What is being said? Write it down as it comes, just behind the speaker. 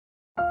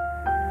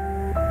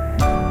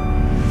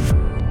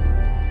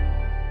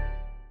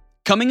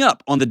coming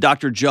up on the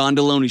Dr. John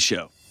Deloney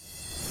Show.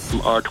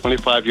 Our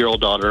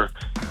 25-year-old daughter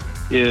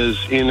is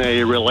in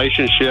a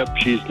relationship.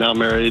 She's now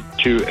married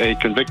to a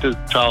convicted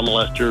child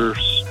molester,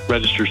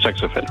 registered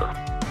sex offender.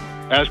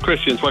 As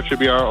Christians, what should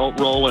be our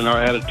role and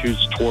our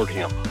attitudes toward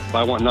him?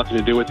 I want nothing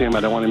to do with him. I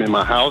don't want him in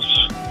my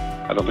house.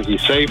 I don't think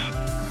he's safe.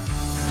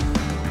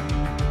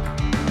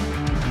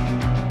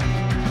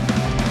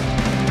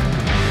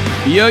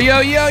 Yo, yo,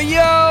 yo,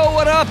 yo,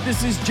 what up?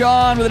 This is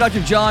John with the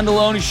Dr. John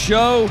Deloney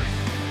Show.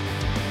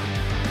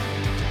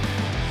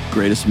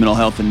 Greatest mental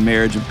health and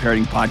marriage and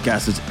parenting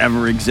podcast that's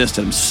ever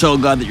existed. I'm so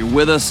glad that you're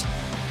with us.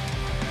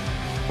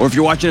 Or if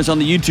you're watching us on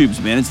the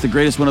YouTubes, man, it's the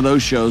greatest one of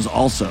those shows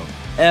also,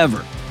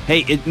 ever.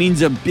 Hey, it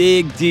means a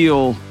big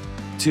deal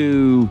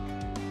to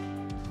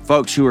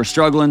folks who are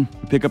struggling,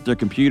 who pick up their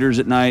computers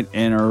at night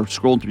and are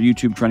scrolling through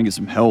YouTube trying to get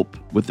some help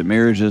with their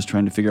marriages,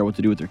 trying to figure out what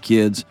to do with their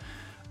kids.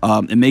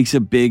 It makes a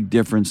big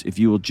difference if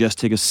you will just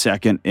take a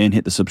second and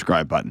hit the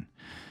subscribe button.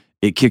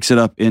 It kicks it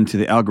up into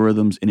the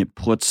algorithms and it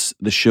puts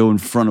the show in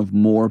front of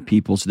more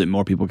people so that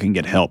more people can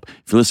get help.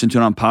 If you're listening to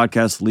it on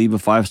podcasts, leave a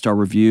 5-star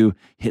review,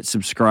 hit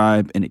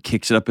subscribe, and it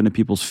kicks it up into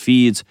people's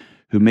feeds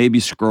who may be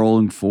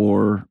scrolling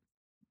for,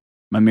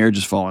 my marriage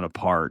is falling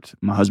apart.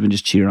 My husband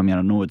just cheated on me. I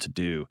don't know what to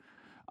do.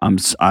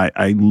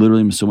 I literally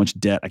am in so much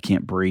debt, I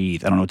can't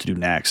breathe. I don't know what to do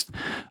next.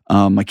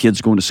 My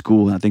kid's going to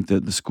school, and I think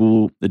that the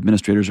school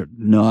administrators are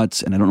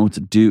nuts, and I don't know what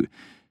to do.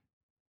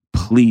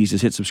 Please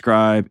just hit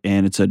subscribe,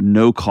 and it's a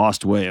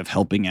no-cost way of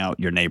helping out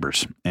your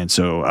neighbors. And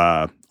so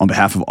on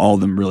behalf of all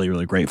of them, really,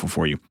 really grateful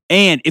for you.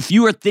 And if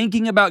you are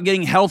thinking about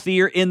getting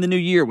healthier in the new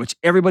year, which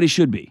everybody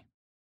should be,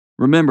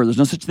 remember, there's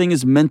no such thing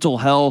as mental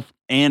health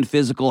and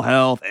physical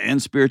health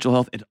and spiritual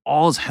health. It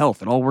all is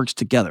health. It all works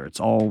together. It's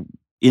all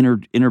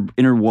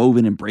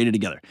interwoven and braided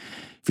together.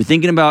 If you're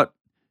thinking about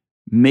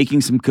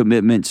making some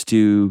commitments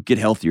to get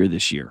healthier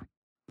this year,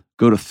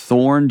 go to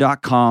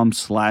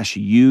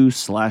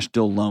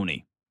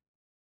thorne.com/u/Deloney.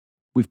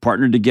 We've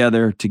partnered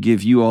together to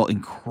give you all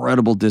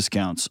incredible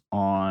discounts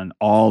on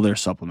all their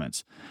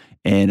supplements.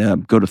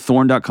 And go to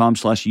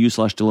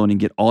thorne.com/u/Deloney and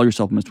get all your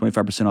supplements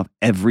 25% off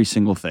every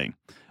single thing.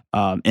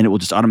 And it will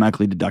just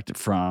automatically deduct it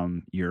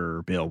from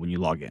your bill when you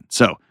log in.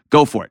 So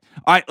go for it.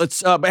 All right,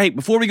 let's, but hey,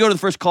 before we go to the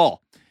first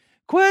call,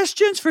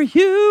 Questions for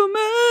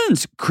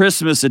Humans,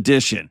 Christmas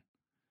edition.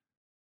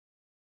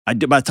 By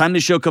the time the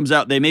show comes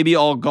out, they may be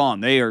all gone.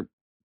 They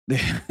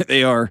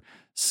are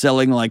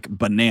selling like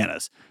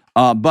bananas.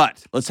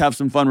 But let's have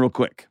some fun real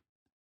quick.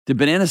 Did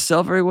bananas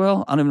sell very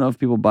well? I don't even know if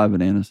people buy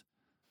bananas.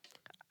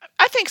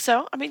 I think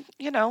so. I mean,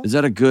 you know. Is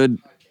that a good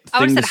thing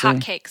I would have said to say?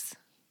 hotcakes.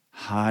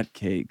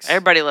 Hotcakes.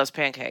 Everybody loves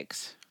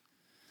pancakes.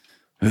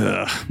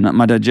 Ugh, not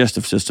my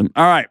digestive system.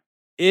 All right.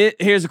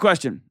 Here's the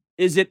question.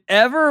 Is it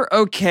ever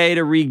okay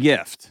to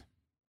re-gift?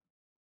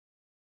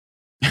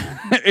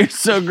 It's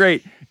so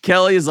great.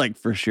 Kelly is like,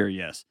 for sure,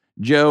 yes.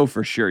 Joe,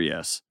 for sure,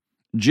 yes.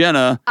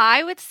 Jenna.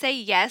 I would say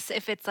yes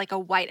if it's like a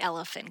white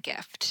elephant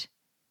gift.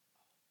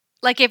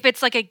 Like if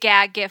it's like a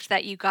gag gift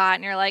that you got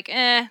and you're like,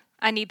 I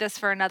need this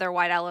for another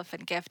white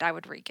elephant gift, I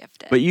would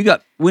re-gift it. But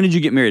when did you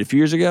get married? A few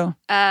years ago?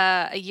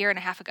 A year and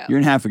a half ago. Year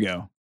and a half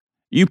ago.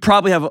 You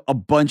probably have a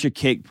bunch of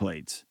cake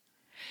plates.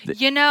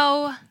 You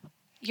know,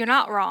 you're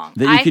not wrong.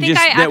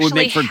 That would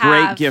make for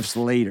great gifts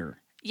later.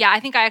 Yeah,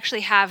 I think I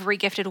actually have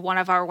re-gifted one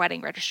of our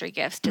wedding registry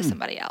gifts to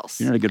somebody else.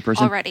 You're not a good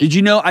person. Already. Did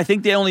you know, I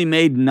think they only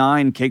made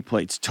 9 cake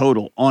plates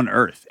total on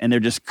Earth, and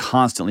they're just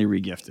constantly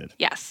re-gifted.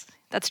 Yes,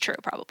 that's true,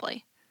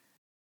 probably.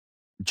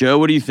 Joe,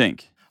 what do you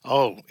think?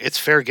 Oh, it's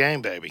fair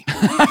game, baby.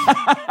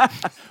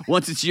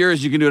 Once it's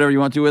yours, you can do whatever you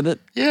want to with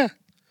it? Yeah.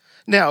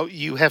 Now,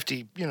 you have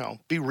to,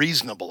 be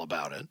reasonable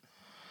about it,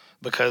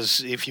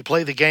 because if you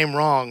play the game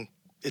wrong,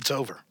 it's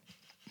over.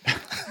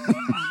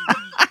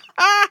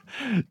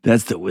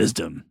 That's the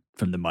wisdom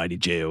from the mighty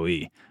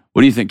JOE.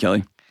 What do you think,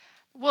 Kelly?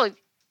 Well,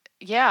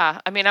 yeah.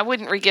 I mean, I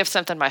wouldn't re-gift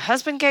something my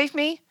husband gave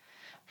me,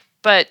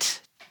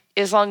 but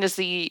as long as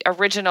the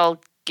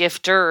original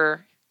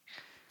gifter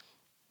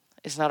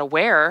is not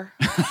aware.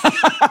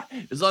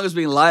 As long as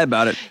we can lie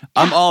about it. Yeah.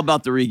 I'm all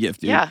about the re-gift,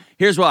 dude. Yeah.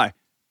 Here's why.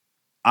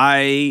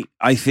 I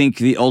think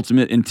the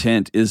ultimate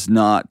intent is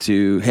not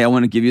to, hey, I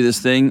want to give you this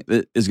thing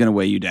that is going to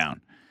weigh you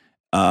down.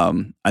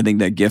 I think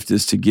that gift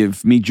is to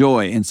give me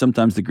joy, and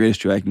sometimes the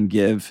greatest joy I can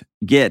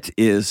get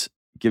is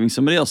giving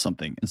somebody else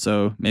something. And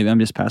so maybe I'm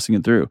just passing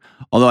it through.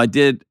 Although I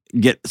did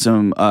get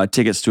some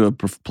tickets to a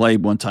play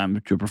one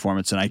time, to a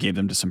performance, and I gave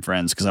them to some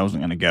friends because I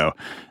wasn't going to go.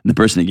 And the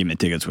person that gave me the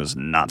tickets was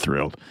not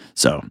thrilled.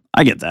 So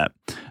I get that.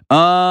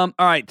 All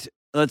right,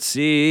 let's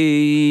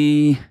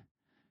see.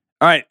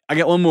 All right, I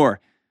got one more.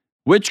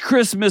 Which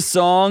Christmas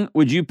song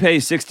would you pay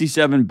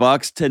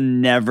 $67 to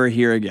never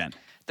hear again?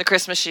 The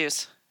Christmas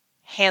Shoes.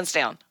 Hands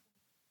down.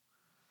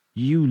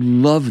 You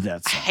love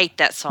that song. I hate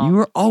that song. You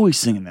were always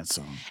singing that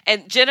song.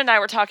 And Jen and I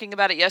were talking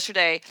about it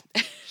yesterday.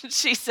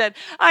 She said,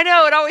 I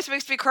know, it always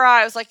makes me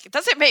cry. I was like, it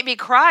doesn't make me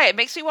cry. It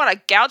makes me want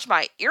to gouge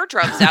my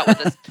eardrums out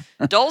with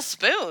a dull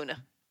spoon.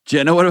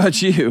 Jenna, what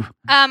about you?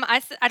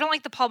 I don't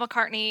like the Paul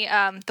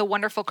McCartney, The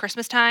Wonderful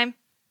Christmas Time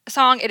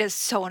song. It is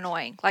so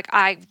annoying. Like,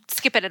 I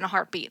skip it in a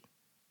heartbeat.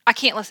 I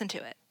can't listen to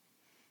it.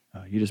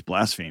 You just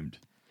blasphemed.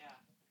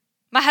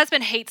 My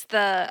husband hates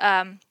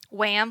the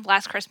Wham!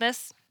 Last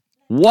Christmas.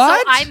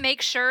 What? So I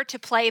make sure to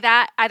play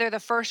that either the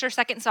first or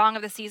second song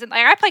of the season.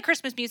 Like I play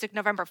Christmas music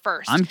November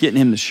 1st. I'm getting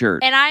him the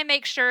shirt. And I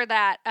make sure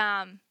that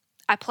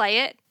I play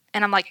it,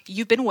 and I'm like,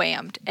 you've been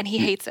whammed, and he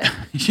hates it.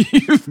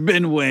 You've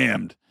been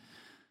whammed.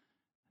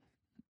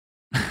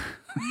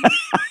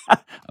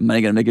 I'm not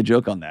going to make a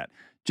joke on that.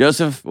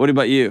 Joseph, what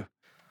about you?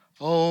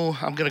 Oh,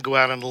 I'm going to go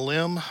out on a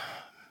limb.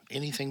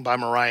 Anything by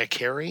Mariah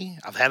Carey.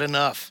 I've had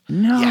enough.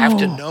 No. You have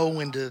to know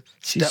when to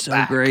She's step so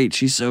back. great.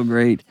 She's so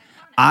great.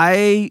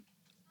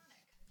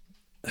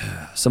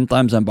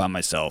 Sometimes I'm by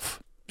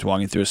myself, just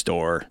walking through a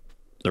store,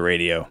 the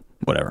radio,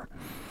 whatever.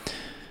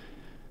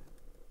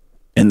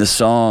 And the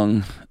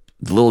song,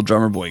 The Little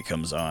Drummer Boy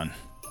comes on,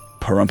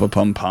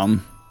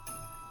 Parumpa-Pum-Pum.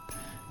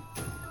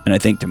 And I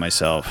think to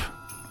myself,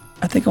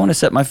 I think I want to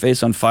set my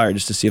face on fire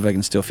just to see if I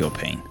can still feel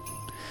pain.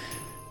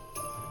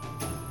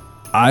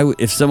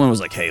 If someone was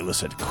like, hey,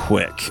 listen,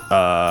 quick,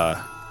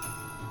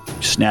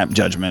 snap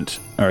judgment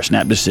or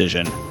snap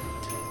decision,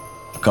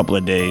 a couple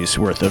of days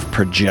worth of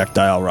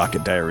projectile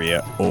rocket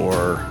diarrhea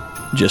or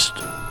just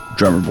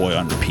Drummer Boy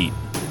on repeat,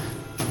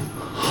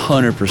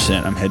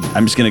 100%.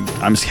 I'm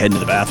just heading to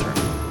the bathroom.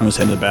 I'm just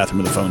heading to the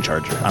bathroom with a phone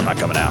charger. I'm not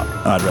coming out.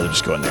 I'd rather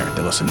just go in there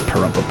and listen to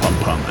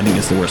Parumpa-Pum-Pum. I think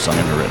it's the worst song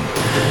ever written.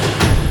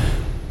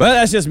 But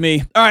that's just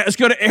me. All right, let's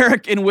go to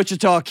Eric in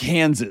Wichita,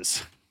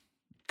 Kansas.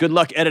 Good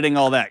luck editing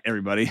all that,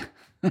 everybody.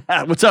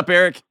 What's up,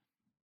 Eric?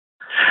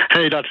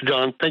 Hey, Dr.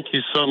 John. Thank you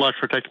so much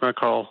for taking my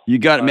call. You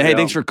got it, man. Hey,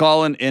 thanks for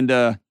calling, and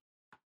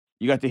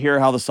you got to hear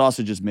how the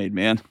sausage is made,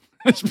 man.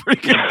 It's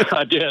pretty good.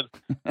 I did.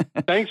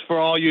 Thanks for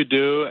all you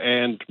do,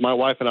 and my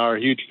wife and I are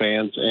huge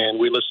fans, and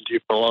we listened to you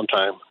for a long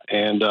time.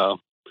 And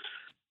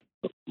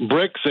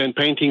bricks and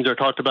paintings are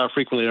talked about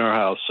frequently in our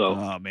house. So,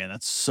 Oh, man,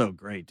 that's so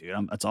great, dude.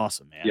 That's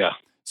awesome, man. yeah.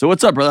 So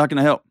what's up, brother? How can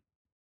I help?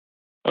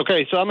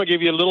 Okay, so I'm going to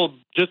give you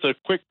just a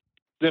quick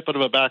snippet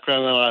of a background,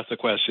 and then I'll ask the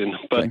question.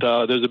 But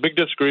there's a big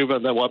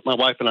disagreement that what my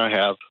wife and I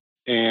have,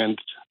 and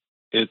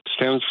it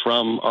stems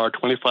from our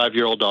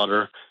 25-year-old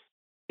daughter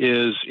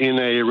is in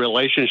a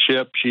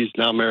relationship. She's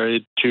now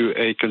married to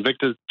a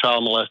convicted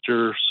child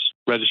molester,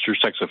 registered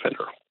sex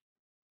offender.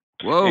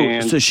 Whoa.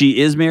 And So she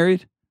is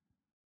married?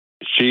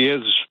 she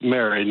is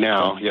married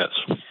now, yes.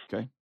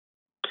 Okay.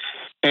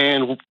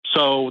 And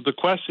so the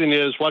question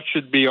is, what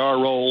should be our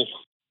role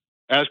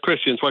as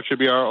Christians? What should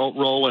be our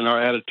role and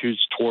our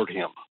attitudes toward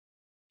him?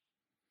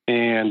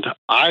 And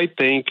I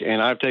think,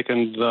 and I've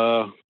taken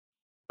the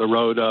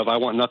road of, I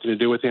want nothing to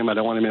do with him. I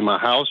don't want him in my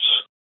house.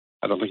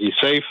 I don't think he's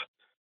safe.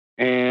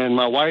 And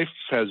my wife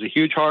has a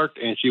huge heart,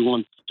 and she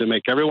wants to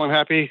make everyone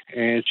happy.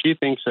 And she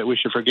thinks that we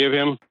should forgive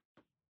him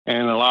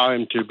and allow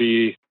him to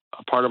be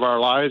a part of our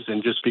lives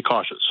and just be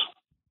cautious.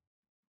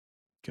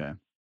 Okay.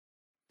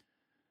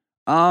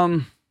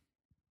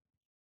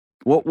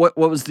 What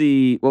was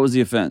the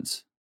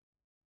offense?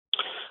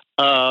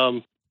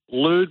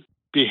 Lewd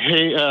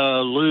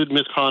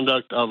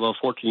misconduct of a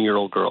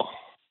 14-year-old girl.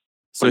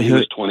 So When he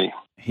was 20.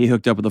 he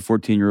hooked up with a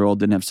 14-year-old,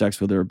 didn't have sex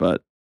with her,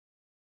 but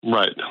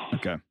Right.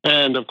 okay,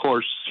 And of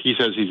course, he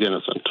says he's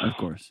innocent. of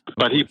course.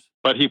 But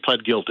he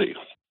pled guilty.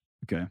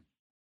 Okay.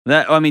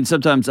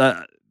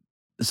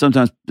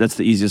 Sometimes that's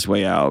the easiest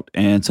way out,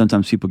 and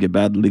sometimes people get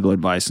bad legal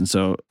advice, and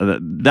so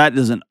that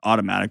doesn't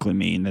automatically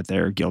mean that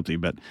they're guilty.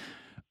 But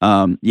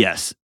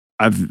yes,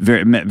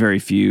 I've met very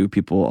few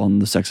people on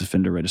the sex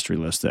offender registry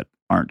list that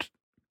aren't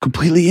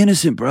completely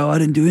innocent, bro. I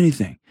didn't do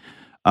anything.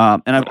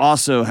 And I've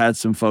also had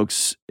some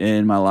folks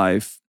in my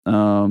life,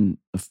 a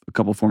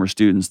couple of former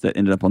students that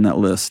ended up on that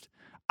list,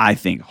 I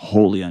think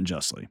wholly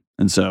unjustly.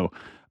 And so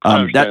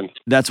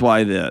that's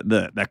why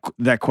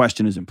that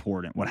question is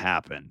important. What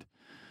happened?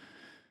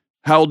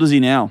 How old is he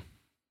now?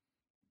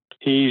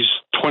 He's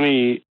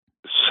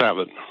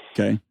 27.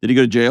 Okay. Did he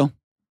go to jail?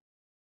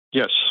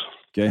 Yes.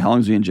 Okay. How long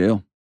was he in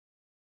jail?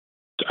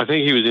 I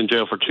think he was in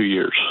jail for 2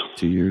 years.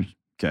 2 years.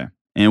 Okay.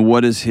 And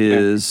what is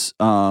his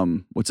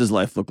what's his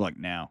life look like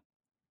now?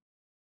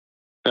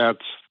 That's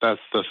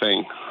the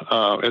thing.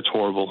 It's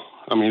horrible.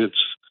 I mean,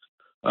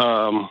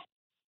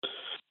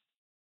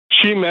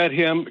 she met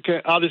him.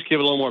 I'll just give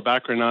a little more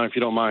background on it if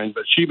you don't mind.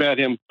 But she met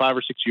him 5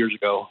 or 6 years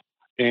ago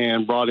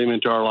and brought him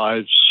into our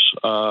lives.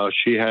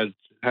 She had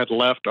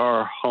left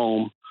our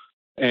home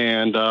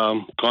and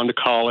gone to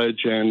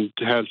college and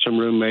had some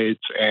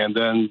roommates, and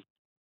then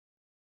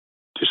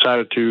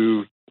decided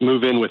to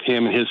move in with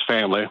him and his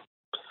family.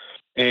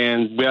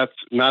 And that's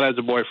not as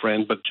a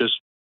boyfriend, but just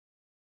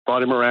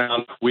brought him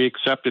around. We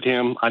accepted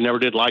him. I never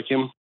did like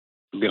him,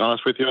 to be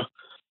honest with you.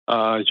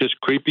 He's just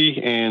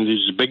creepy, and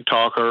he's a big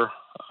talker,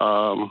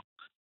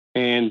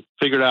 and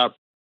figured out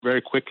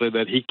very quickly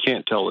that he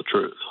can't tell the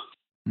truth.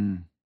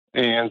 Mm.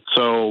 And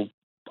so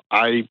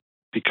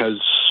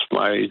because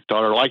my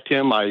daughter liked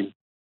him, I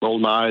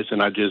rolled my eyes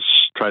and I just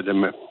tried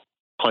to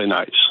play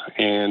nice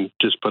and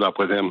just put up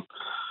with him.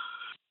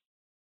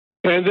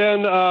 And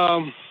then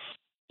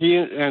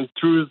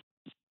through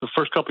the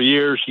first couple of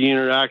years, he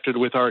interacted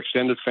with our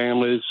extended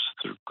families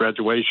through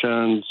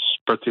graduations,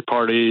 birthday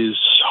parties,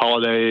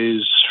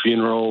 holidays,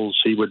 funerals.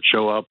 He would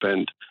show up,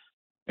 and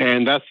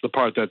that's the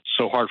part that's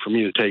so hard for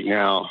me to take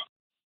now.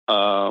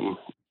 And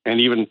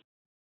even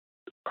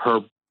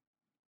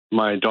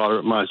my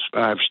daughter, I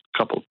have a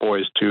couple of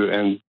boys too,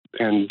 and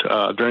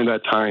during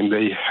that time,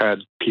 they had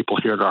people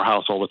here at our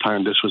house all the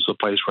time. This was the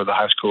place where the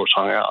high schoolers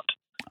hung out.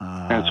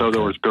 And so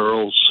there was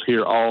girls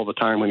here all the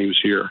time when he was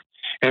here.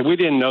 And we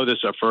didn't know this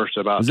at first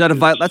about... Is that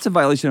that's a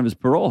violation of his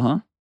parole, huh?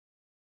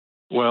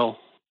 Well,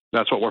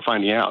 that's what we're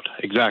finding out.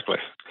 Exactly.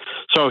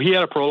 So he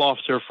had a parole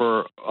officer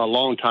for a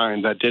long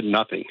time that did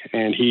nothing,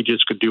 and he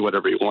just could do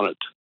whatever he wanted.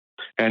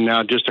 And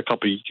now just I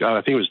think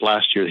it was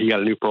last year, he got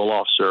a new parole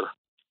officer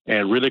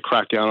and really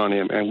cracked down on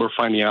him. And we're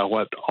finding out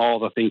all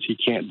the things he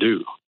can't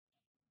do.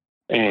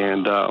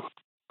 And,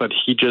 but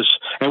he just,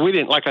 and we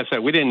didn't, like I said,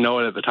 we didn't know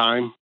it at the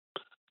time.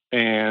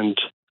 And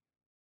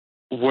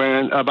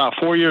when about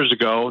 4 years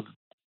ago,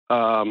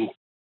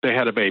 they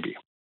had a baby.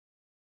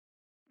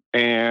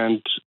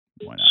 And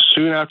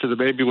soon after the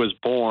baby was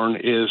born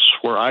is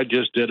where I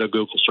just did a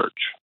Google search.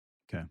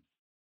 Okay.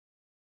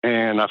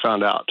 And I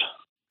found out.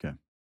 Okay.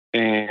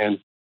 And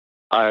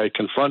I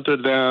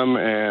confronted them,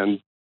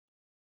 and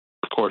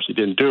of course he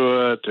didn't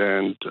do it,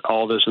 and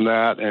all this and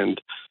that.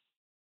 And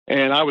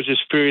I was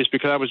just furious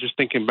because I was just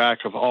thinking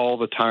back of all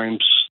the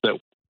times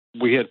that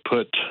we had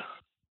put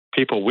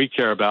people we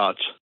care about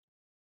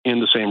in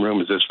the same room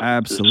as this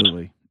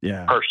Absolutely.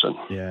 This person.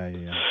 Yeah.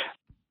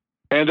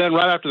 And then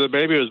right after the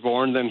baby was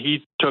born, then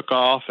he took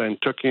off and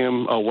took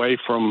him away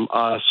from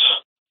us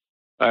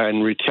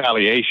in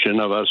retaliation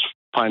of us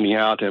finding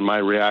out and my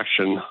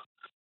reaction.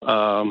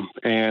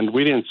 And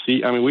we didn't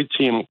see, we'd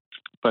see him,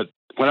 but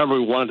whenever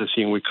we wanted to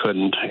see him, we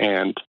couldn't.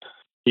 And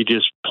he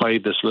just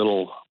played this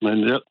little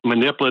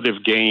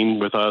manipulative game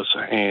with us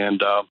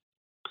and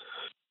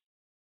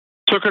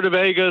took her to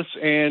Vegas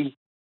and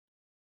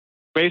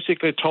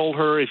basically told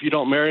her, if you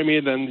don't marry me,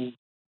 then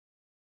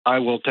I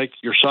will take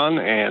your son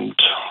and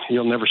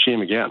you'll never see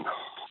him again.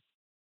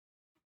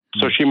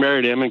 So she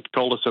married him and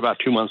told us about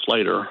 2 months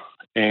later.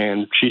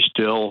 And she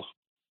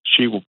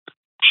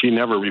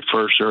never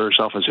refers to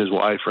herself as his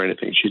wife or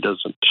anything. She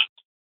doesn't.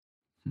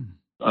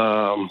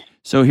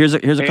 So here's a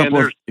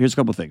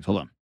couple of things. Hold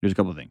on. Here's a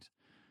couple of things.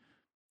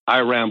 I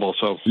ramble.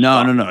 So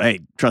no.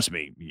 Hey, trust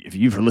me. If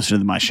you've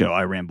listened to my show,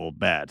 I ramble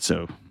bad.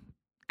 So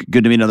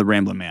good to meet another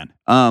rambling man.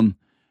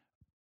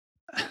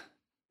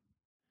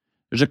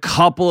 There's a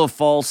couple of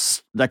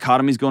false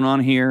dichotomies going on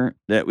here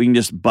that we can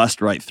just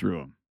bust right through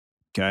them.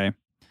 Okay.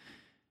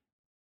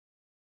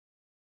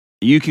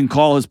 You can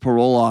call his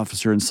parole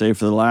officer and say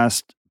for the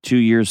last 2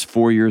 years,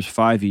 4 years,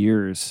 5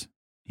 years,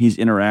 he's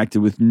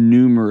interacted with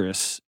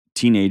numerous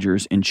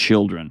teenagers and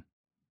children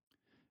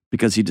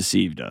because he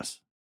deceived us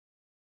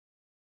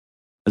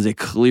as a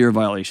clear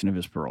violation of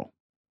his parole.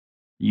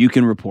 You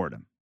can report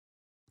him.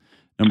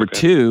 Number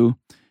two,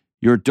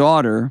 your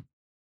daughter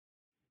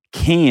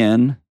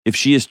can, if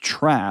she is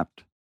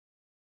trapped,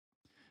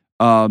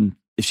 if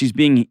she's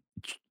being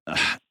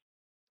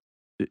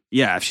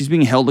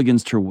held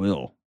against her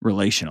will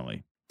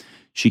relationally,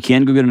 she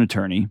can go get an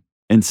attorney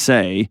and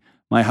say,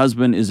 my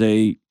husband is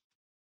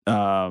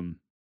on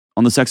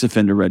the sex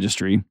offender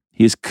registry.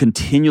 He has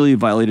continually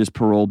violated his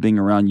parole being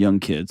around young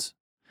kids.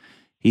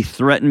 He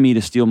threatened me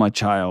to steal my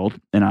child,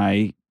 and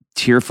I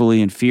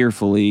tearfully and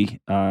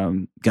fearfully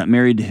got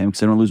married to him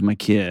because I don't lose my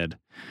kid.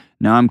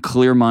 Now I'm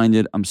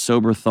clear-minded, I'm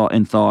sober thought,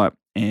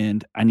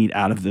 and I need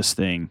out of this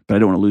thing, but I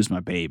don't want to lose my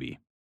baby.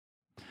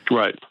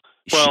 Right.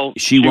 Well,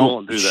 she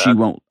won't do that. She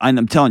won't.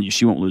 I'm telling you,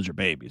 she won't lose her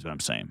baby, is what I'm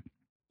saying.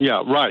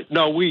 Yeah, right.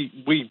 No,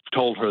 we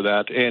told her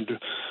that, and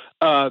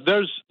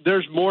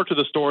there's more to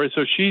the story.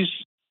 So she's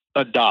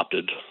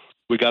adopted.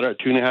 We got her at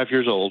 2.5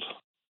 years old.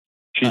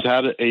 She's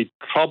had a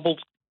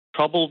troubled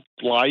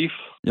life.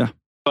 Yeah.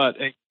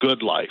 But a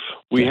good life.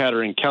 We had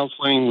her in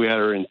counseling. We had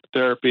her in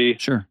therapy.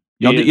 Sure.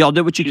 Y'all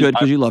did what you could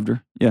because you loved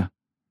her. Yeah.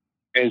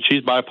 And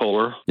she's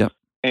bipolar. Yep.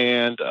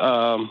 And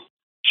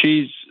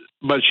she's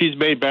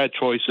made bad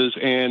choices.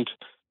 And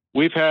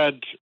we've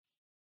had,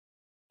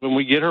 when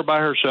we get her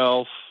by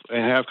herself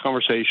and have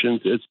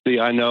conversations, it's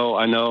I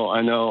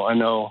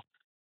know.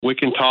 We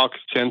can talk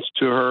sense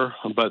to her,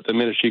 but the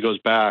minute she goes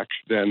back,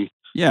 then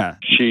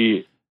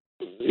she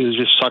is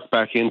just sucked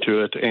back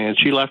into it. And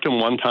she left him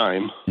one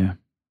time. Yeah.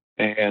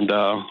 And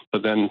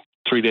but then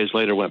 3 days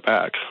later went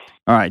back.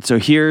 All right. So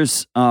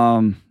here's I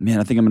think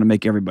I'm going to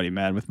make everybody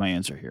mad with my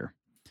answer here.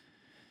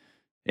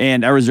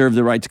 And I reserve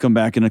the right to come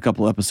back in a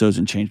couple episodes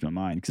and change my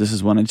mind because this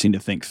is one I just need to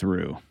think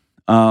through.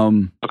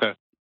 Okay.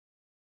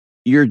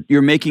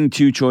 You're making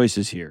two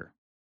choices here.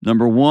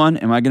 Number one,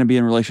 am I going to be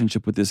in a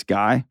relationship with this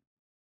guy?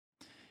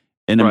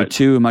 And number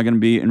two, am I going to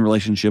be in a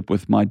relationship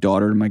with my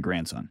daughter and my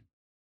grandson?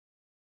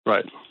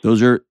 Right.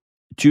 Those are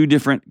two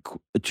different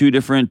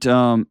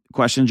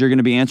questions you're going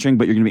to be answering,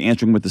 but you're going to be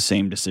answering with the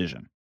same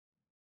decision.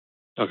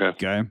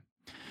 Okay.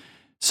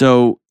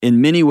 So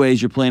in many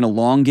ways, you're playing a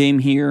long game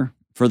here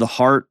for the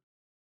heart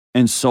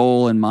and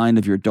soul and mind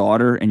of your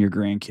daughter and your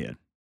grandkid.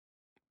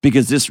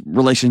 Because this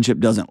relationship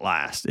doesn't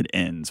last. It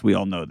ends. We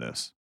all know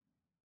this.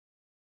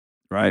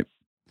 Right?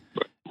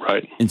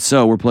 Right. And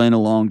so we're playing a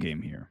long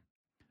game here.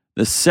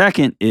 The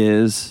second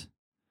is,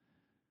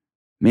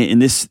 man,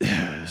 and this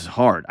is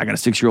hard. I got a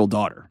 6-year-old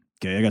daughter.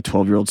 Okay, I got a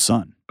 12-year-old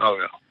son. Oh,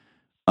 yeah.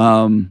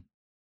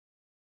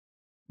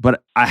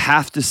 But I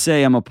have to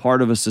say I'm a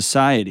part of a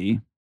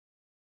society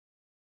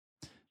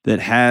that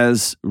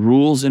has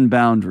rules and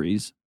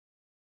boundaries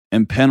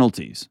and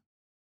penalties.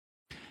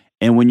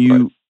 And when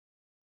you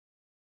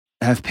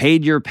have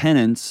paid your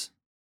penance,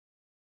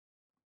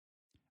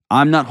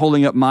 I'm not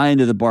holding up my end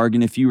of the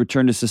bargain if you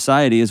return to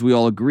society, as we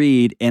all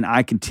agreed, and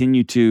I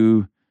continue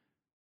to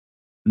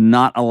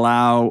not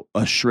allow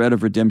a shred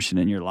of redemption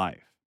in your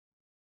life.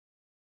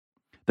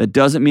 That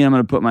doesn't mean I'm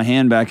going to put my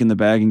hand back in the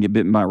bag and get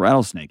bitten by a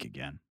rattlesnake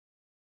again.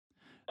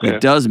 Okay.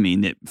 That does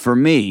mean that for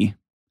me,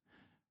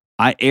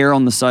 I err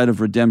on the side of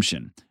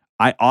redemption.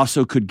 I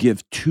also could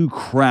give 2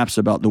 craps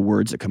about the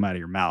words that come out of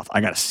your mouth.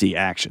 I got to see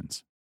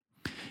actions.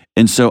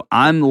 And so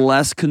I'm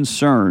less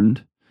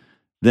concerned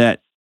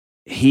that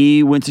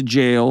he went to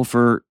jail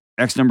for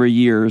X number of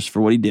years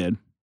for what he did.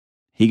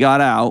 He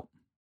got out.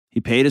 He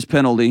paid his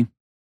penalty.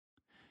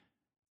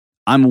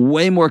 I'm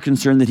way more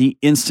concerned that he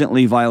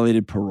instantly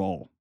violated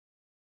parole.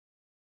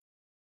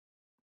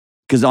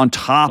 Because on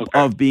top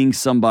of being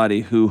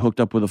somebody who hooked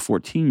up with a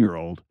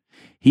 14-year-old,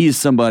 he is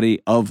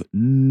somebody of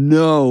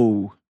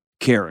no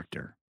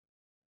character.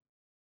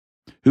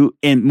 Who,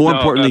 and more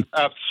importantly,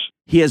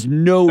 he has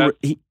no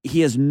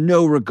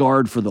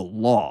regard for the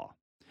law.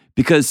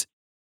 Because,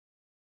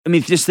 I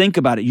mean, just think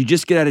about it. You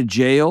just get out of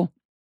jail,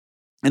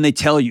 and they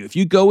tell you, if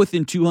you go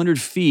within 200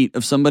 feet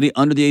of somebody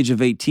under the age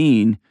of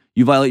 18,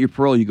 you violate your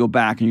parole, you go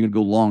back, and you're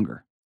going to go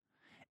longer.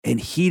 And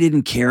he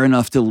didn't care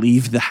enough to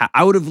leave the house.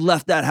 I would have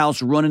left that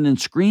house running and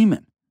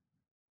screaming.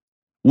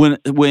 When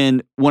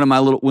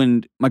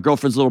my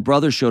girlfriend's little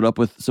brother showed up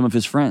with some of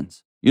his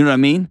friends. You know what I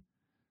mean?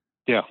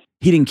 Yeah.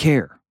 He didn't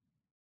care.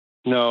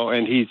 No,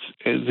 and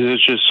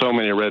there's just so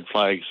many red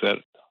flags that.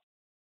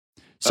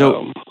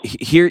 So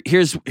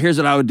here's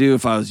what I would do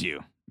if I was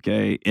you.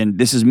 Okay. And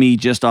this is me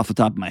just off the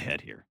top of my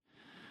head here.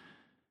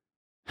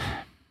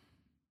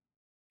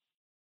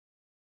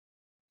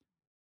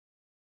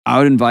 I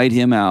would invite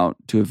him out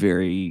to a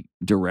very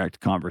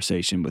direct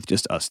conversation with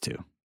just us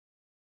two.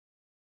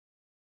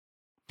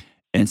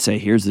 And say,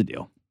 here's the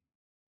deal.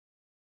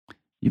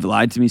 You've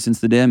lied to me since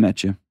the day I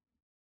met you.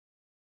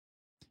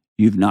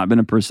 You've not been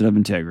a person of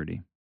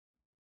integrity.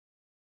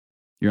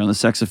 You're on the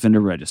sex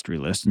offender registry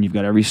list, and you've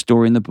got every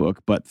story in the book,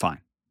 but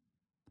fine.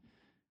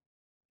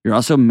 You're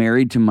also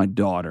married to my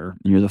daughter,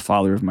 and you're the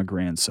father of my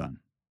grandson.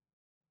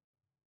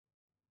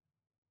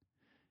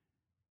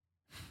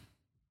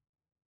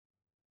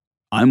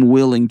 I'm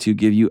willing to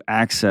give you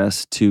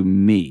access to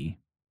me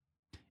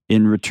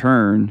in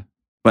return,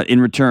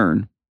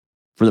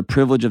 for the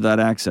privilege of that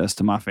access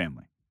to my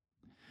family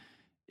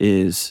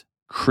is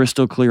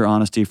crystal clear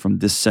honesty from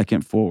this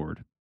second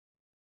forward.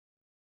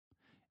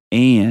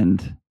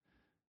 And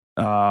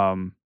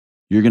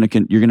you're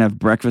gonna have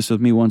breakfast with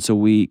me once a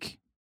week.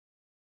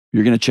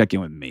 You're gonna check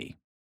in with me.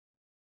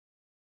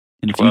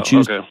 And if you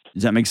choose,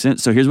 does that make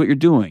sense? So here's what you're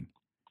doing.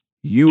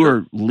 You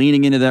are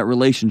leaning into that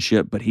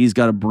relationship, but he's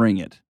got to bring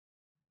it.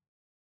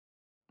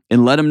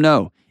 And let him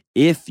know,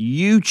 if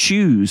you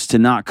choose to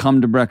not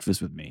come to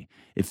breakfast with me,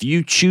 if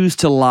you choose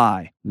to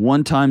lie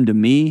one time to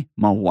me,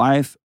 my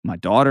wife, my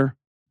daughter,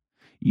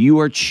 you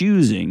are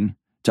choosing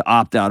to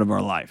opt out of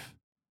our life.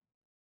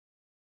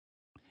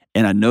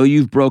 And I know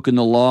you've broken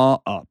the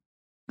law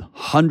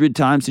 100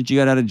 times since you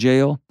got out of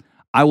jail.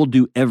 I will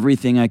do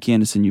everything I can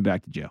to send you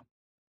back to jail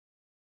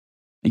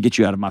and get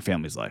you out of my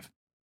family's life.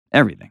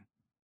 Everything.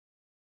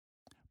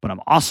 But I'm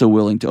also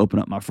willing to open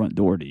up my front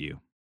door to you.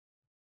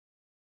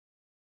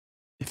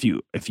 If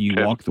you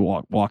walk the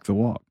walk.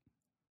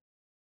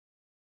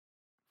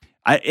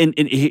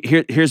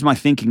 Here's my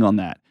thinking on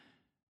that.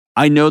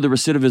 I know the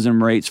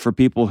recidivism rates for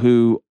people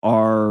who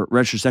are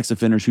registered sex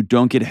offenders who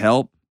don't get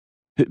help.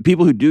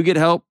 People who do get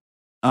help,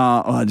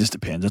 it just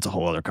depends. That's a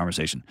whole other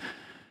conversation.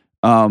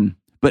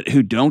 But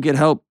who don't get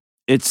help,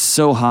 it's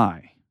so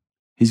high.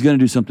 He's going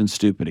to do something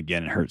stupid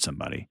again and hurt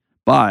somebody.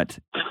 But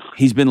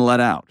he's been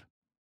let out,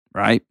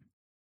 right?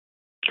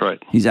 That's right.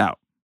 He's out.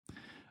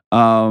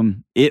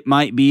 It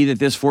might be that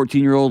this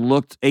 14-year-old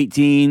looked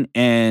 18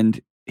 and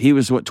he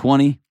was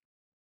 20?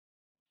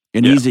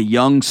 And he's a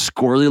young,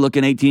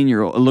 squirrely-looking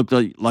 18-year-old. Looked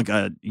like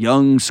a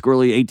young,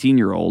 squirrely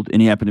 18-year-old,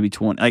 and he happened to be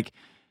 20. Like,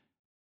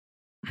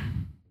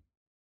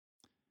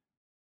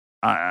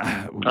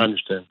 I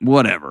understand.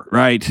 Whatever,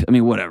 right? I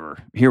mean, whatever.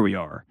 Here we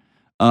are.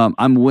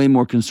 I'm way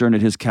more concerned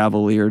at his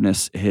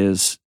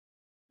cavalierness,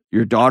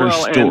 your daughter's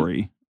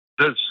story.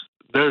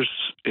 There's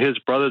his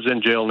brother's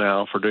in jail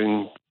now for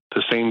doing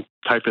the same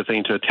type of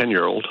thing to a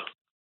 10-year-old.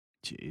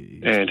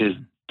 Jeez, and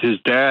his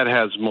dad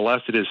has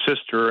molested his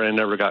sister and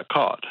never got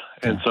caught.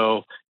 And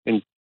so,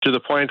 to the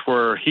point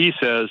where he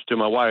says to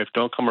my wife,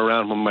 don't come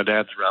around when my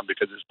dad's around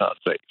because it's not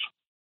safe.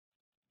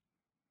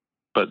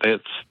 But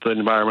it's the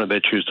environment they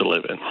choose to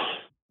live in.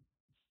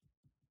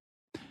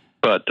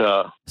 But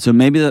so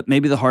maybe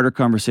the harder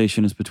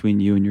conversation is between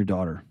you and your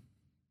daughter.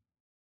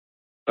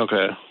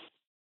 Okay.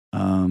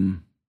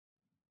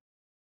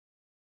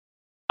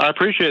 I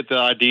appreciate the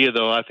idea,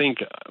 though. I think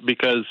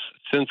because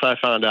since I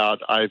found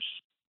out,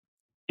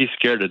 he's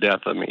scared to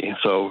death of me.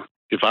 So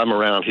if I'm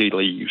around, he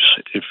leaves.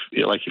 If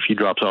he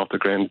drops off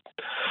the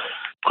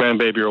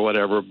grandbaby or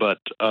whatever. But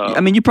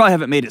I mean, you probably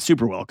haven't made it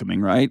super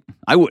welcoming, right?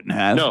 I wouldn't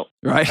have. No,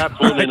 right?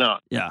 Absolutely right?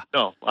 not. Yeah.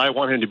 No, I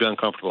want him to be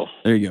uncomfortable.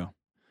 There you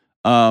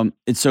go.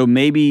 And so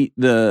maybe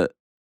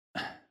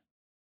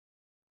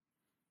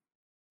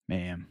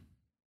man.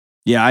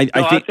 Yeah, I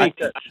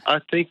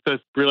think the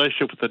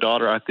relationship with the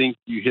daughter, I think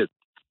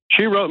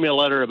she wrote me a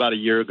letter about a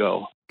year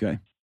ago. Okay.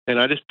 And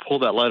I just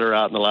pulled that letter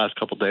out in the last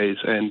couple of days,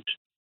 and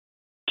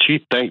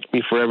she thanked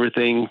me for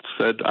everything,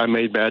 said I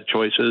made bad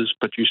choices,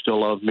 but you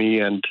still love me.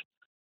 And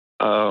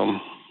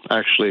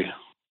actually,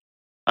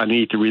 I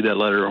need to read that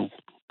letter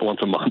once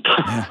a month.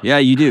 Yeah,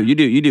 you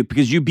do,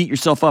 because you beat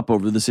yourself up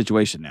over the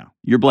situation now.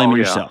 You're blaming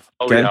yourself.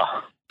 Okay? Oh,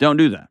 yeah. Don't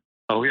do that.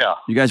 Oh, yeah.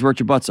 You guys worked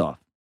your butts off.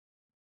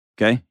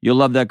 Okay? You'll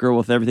love that girl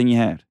with everything you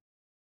had.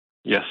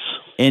 Yes.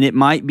 And it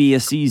might be a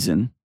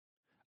season,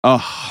 a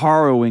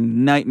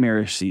harrowing,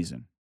 nightmarish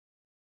season,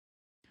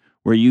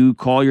 where you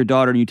call your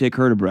daughter and you take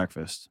her to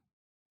breakfast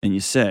and you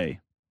say,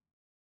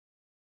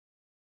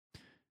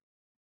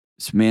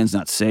 this man's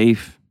not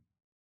safe.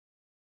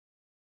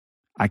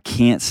 I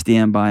can't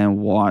stand by and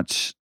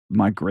watch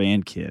my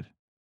grandkid,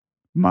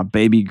 my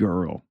baby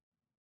girl,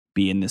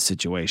 be in this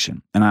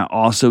situation. And I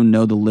also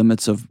know the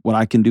limits of what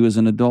I can do as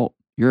an adult.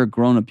 You're a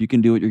grown-up. You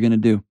can do what you're going to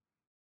do.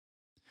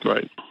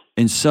 Right.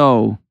 And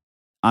so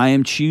I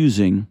am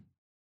choosing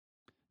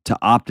to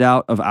opt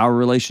out of our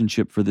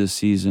relationship for this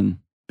season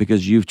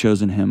because you've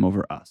chosen him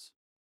over us.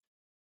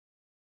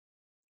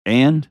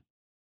 And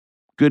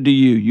good to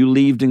you. You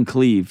leaved and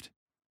cleaved.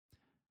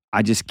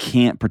 I just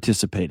can't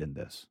participate in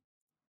this.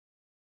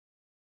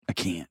 I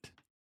can't.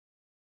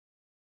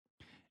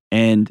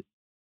 And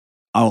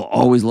I'll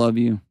always love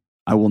you.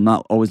 I will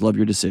not always love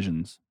your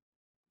decisions.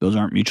 Those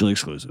aren't mutually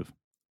exclusive.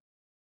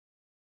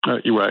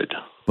 You're right.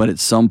 But at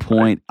some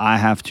point, I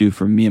have to,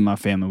 for me and my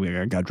family,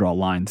 I got to draw a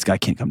line. This guy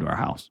can't come to our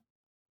house.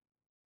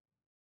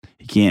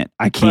 He can't.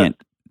 I can't.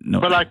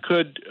 No. But I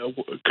could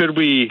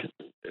we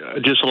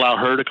just allow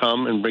her to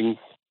come and bring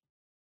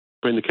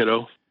the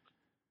kiddo?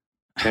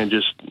 And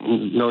just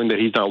knowing that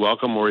he's not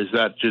welcome, or is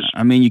that just...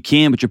 I mean, you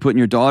can, but you're putting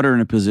your daughter in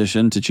a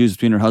position to choose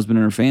between her husband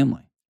and her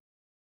family.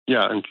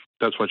 Yeah, and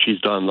that's what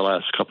she's done the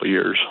last couple of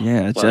years.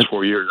 Yeah, last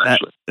 4 years,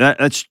 actually.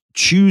 That's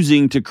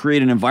choosing to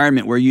create an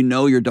environment where you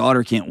know your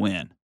daughter can't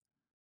win.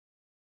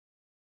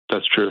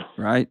 That's true.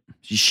 Right?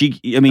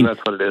 I mean... And that's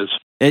what it is.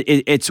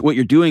 It's what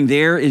you're doing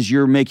there is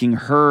you're making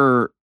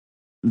her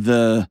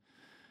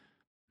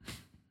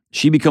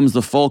she becomes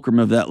the fulcrum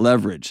of that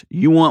leverage.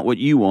 You want what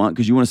you want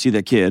because you want to see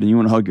that kid and you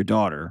want to hug your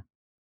daughter,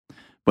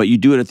 but you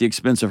do it at the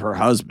expense of her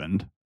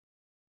husband.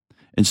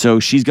 And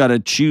so she's got to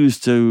choose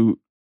to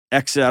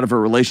exit out of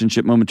her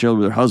relationship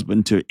momentarily with her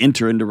husband to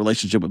enter into a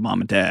relationship with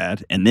mom and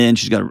dad. And then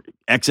she's got to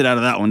exit out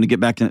of that one to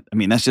get back to, I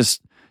mean, that's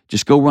just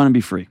go run and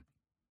be free.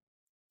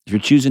 If you're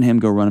choosing him,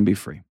 go run and be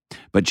free.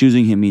 But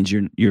choosing him means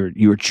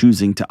you're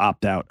choosing to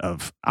opt out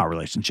of our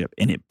relationship,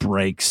 and it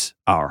breaks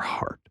our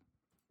heart.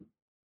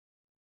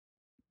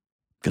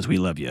 Because we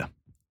love you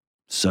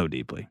so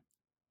deeply.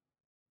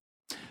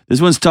 This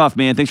one's tough,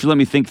 man. Thanks for letting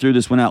me think through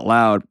this one out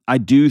loud. I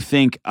do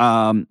think,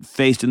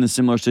 faced in the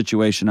similar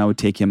situation, I would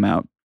take him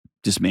out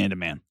just man to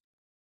man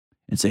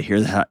and say,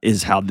 here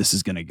is how this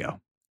is going to go.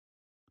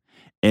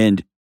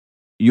 And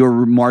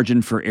your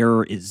margin for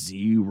error is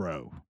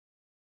 0.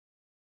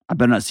 I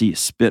better not see you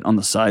spit on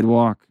the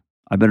sidewalk.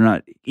 I better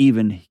not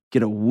even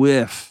get a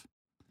whiff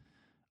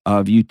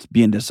of you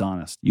being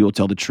dishonest. You will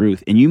tell the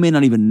truth. And you may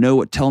not even know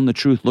what telling the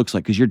truth looks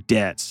like because your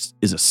dad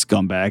is a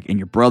scumbag and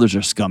your brothers are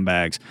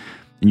scumbags.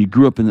 And you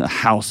grew up in a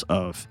house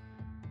of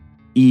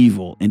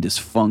evil and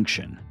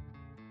dysfunction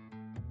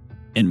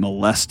and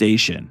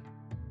molestation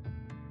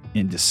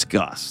and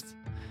disgust.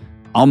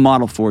 I'll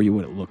model for you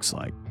what it looks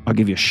like. I'll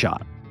give you a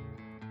shot.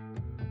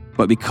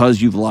 But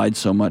because you've lied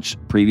so much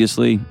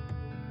previously,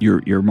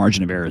 your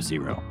margin of error is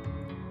 0.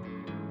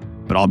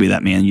 But I'll be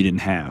that man you didn't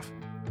have.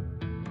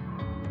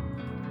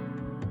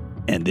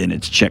 And then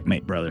it's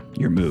checkmate, brother.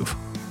 Your move.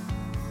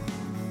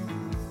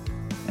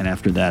 And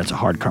after that, it's a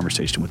hard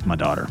conversation with my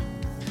daughter.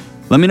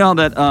 Let me know how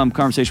that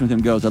conversation with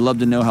him goes. I'd love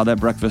to know how that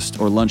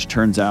breakfast or lunch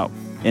turns out.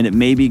 And it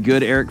may be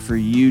good, Eric, for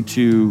you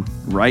to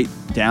write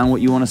down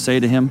what you want to say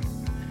to him.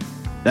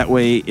 That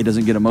way it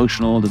doesn't get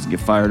emotional, it doesn't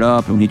get fired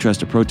up. And when he tries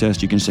to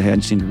protest, you can say, hey, I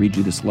just need to read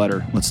you this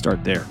letter. Let's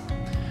start there.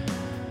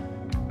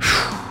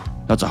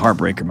 That's a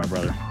heartbreaker, my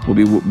brother.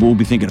 We'll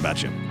be thinking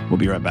about you. We'll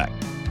be right back.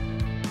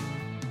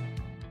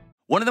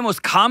 One of the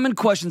most common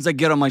questions I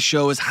get on my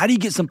show is, how do you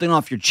get something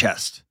off your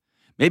chest?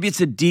 Maybe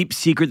it's a deep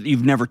secret that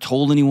you've never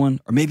told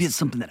anyone, or maybe it's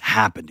something that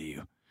happened to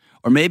you.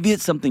 Or maybe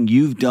it's something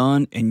you've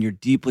done and you're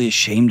deeply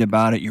ashamed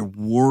about it. You're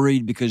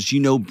worried because you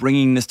know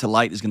bringing this to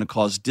light is going to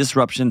cause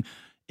disruption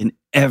in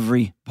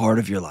every part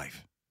of your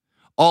life.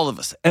 All of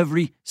us,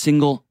 every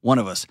single one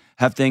of us,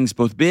 have things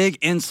both big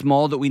and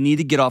small that we need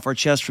to get off our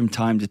chest from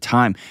time to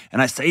time.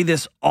 And I say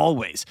this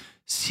always,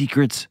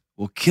 secrets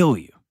will kill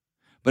you.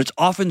 but it's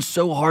often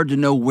so hard to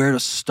know where to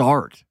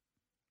start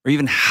or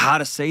even how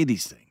to say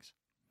these things.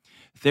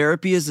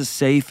 Therapy is a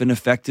safe and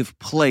effective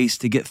place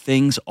to get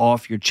things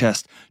off your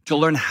chest, to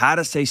learn how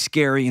to say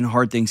scary and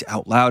hard things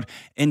out loud,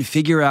 and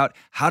figure out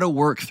how to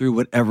work through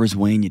whatever's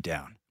weighing you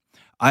down.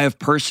 I have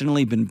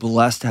personally been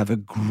blessed to have a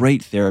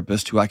great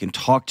therapist who I can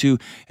talk to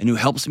and who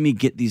helps me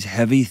get these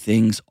heavy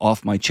things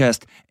off my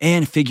chest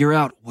and figure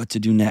out what to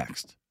do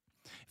next.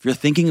 If you're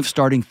thinking of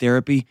starting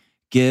therapy,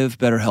 give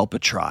BetterHelp a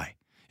try.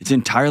 It's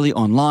entirely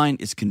online,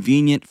 it's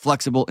convenient,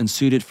 flexible, and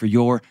suited for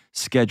your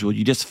schedule.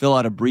 You just fill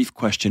out a brief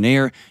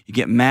questionnaire, you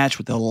get matched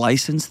with a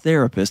licensed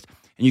therapist,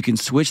 and you can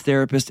switch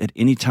therapists at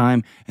any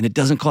time, and it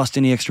doesn't cost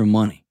any extra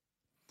money.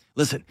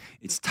 Listen,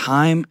 it's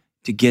time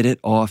to get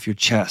it off your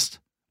chest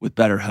with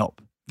BetterHelp.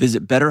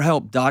 Visit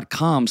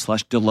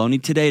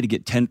BetterHelp.com/Delony today to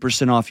get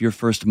 10% off your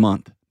first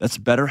month. That's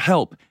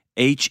BetterHelp,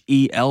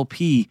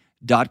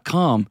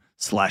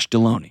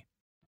 HELP.com/Delony.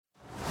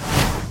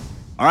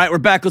 All right, we're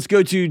back. Let's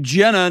go to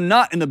Jenna,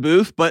 not in the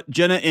booth, but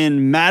Jenna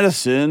in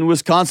Madison,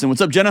 Wisconsin.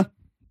 What's up, Jenna?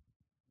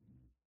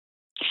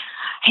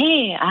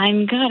 Hey,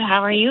 I'm good.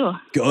 How are you?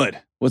 Good.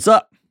 What's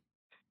up?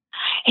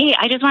 Hey,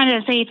 I just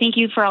wanted to say thank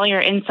you for all your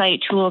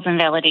insight, tools, and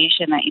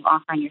validation that you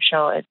offer on your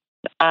show. It's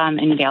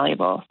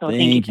invaluable. So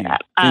thank you for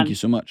that. Thank you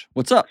so much.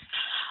 What's up?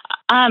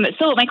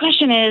 So my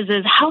question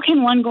is how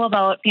can one go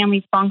about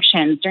family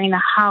functions during the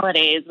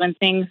holidays when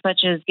things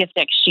such as gift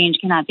exchange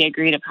cannot be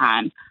agreed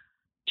upon?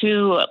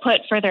 To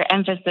put further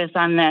emphasis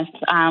on this,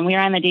 we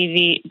are on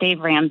the Dave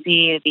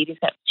Ramsey Baby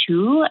Step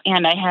 2,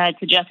 and I had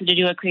suggested to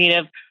do a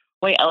creative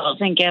white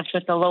elephant gift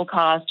with the low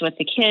cost with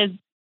the kids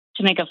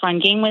to make a fun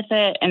game with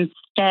it.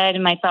 Instead,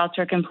 my thoughts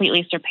were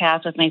completely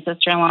surpassed with my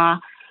sister-in-law,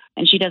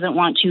 and she doesn't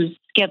want to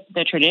skip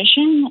the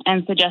tradition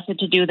and suggested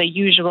to do the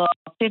usual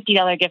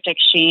 $50 gift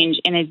exchange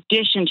in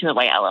addition to the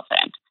white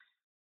elephant.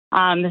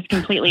 This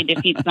completely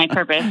defeats my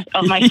purpose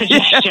of my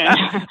suggestion.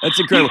 That's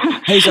incredible.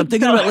 Hey, so I'm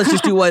thinking about let's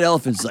just do white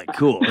elephants. Like,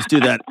 cool, let's do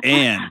that.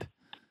 And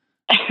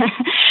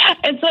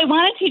so I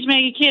want to teach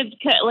my kids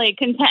like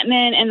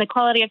contentment and the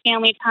quality of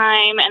family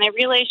time. And I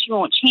realize she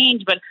won't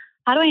change, but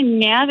how do I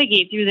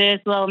navigate through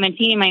this while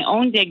maintaining my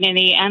own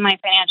dignity and my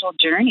financial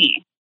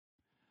journey?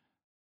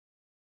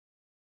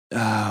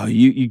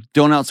 You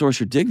don't outsource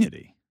your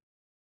dignity.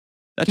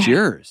 That's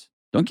yours.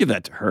 Don't give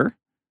that to her.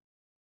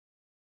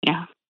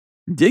 Yeah.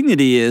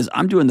 Dignity is,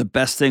 I'm doing the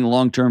best thing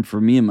long-term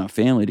for me and my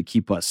family to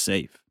keep us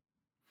safe.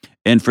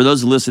 And for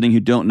those listening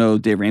who don't know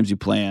Dave Ramsey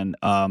Plan,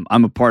 I'm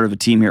a part of a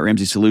team here at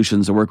Ramsey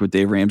Solutions. I work with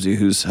Dave Ramsey,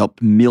 who's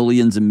helped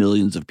millions and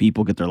millions of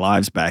people get their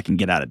lives back and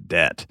get out of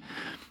debt.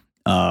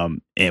 And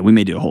we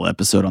may do a whole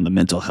episode on the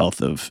mental health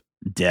of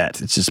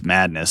debt. It's just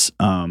madness.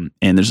 And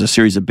there's a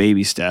series of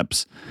baby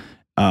steps.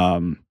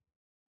 And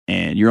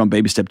you're on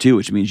baby step 2,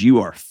 which means you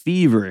are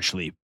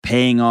feverishly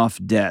paying off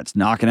debts,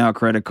 knocking out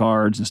credit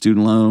cards and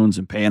student loans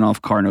and paying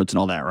off car notes and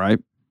all that, right?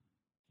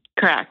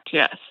 Correct,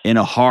 yes. And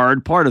a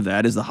hard part of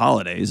that is the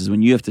holidays, is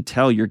when you have to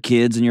tell your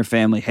kids and your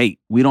family, hey,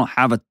 we don't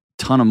have a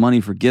ton of money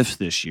for gifts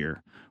this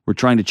year. We're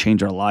trying to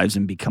change our lives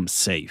and become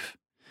safe.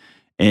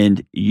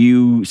 And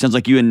sounds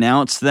like you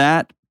announced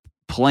that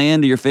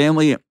plan to your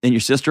family, and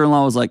your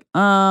sister-in-law was like,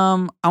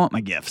 I want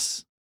my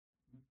gifts.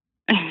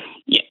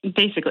 Yeah,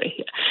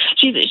 basically.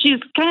 She's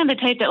kind of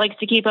the type that likes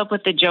to keep up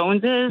with the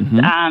Joneses,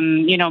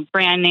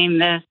 brand name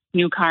this,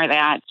 new car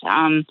that.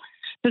 So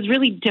it's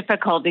really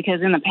difficult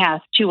because in the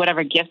past, too,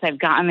 whatever gifts I've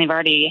gotten, they've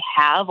already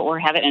have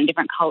it in a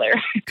different color.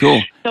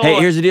 Cool. So hey,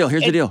 here's the deal.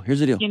 Here's the deal.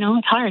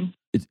 It's hard.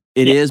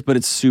 It is, but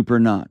it's super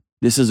not.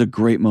 This is a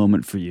great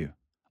moment for you.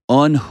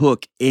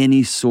 Unhook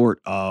any sort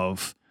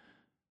of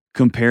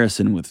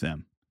comparison with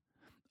them.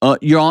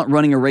 You aren't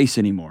running a race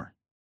anymore.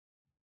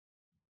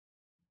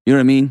 You know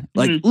what I mean?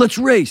 Like, let's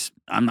race.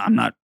 I'm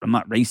not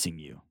racing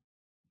you.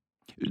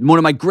 One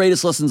of my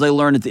greatest lessons I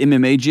learned at the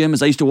MMA gym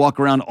is I used to walk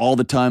around all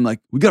the time like,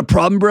 we got a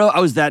problem, bro? I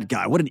was that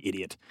guy. What an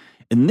idiot.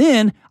 And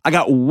then I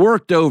got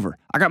worked over.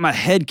 I got my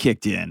head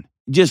kicked in,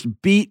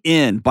 just beat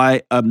in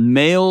by a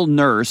male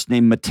nurse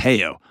named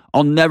Mateo.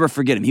 I'll never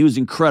forget him. He was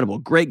incredible.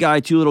 Great guy,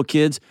 2 little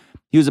kids.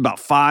 He was about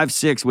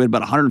 5'6", weighed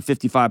about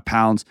 155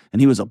 pounds, and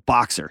he was a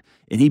boxer.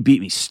 And he beat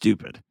me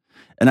stupid.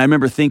 And I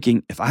remember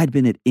thinking, if I had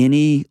been at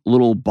any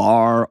little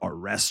bar or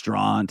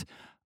restaurant,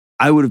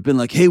 I would have been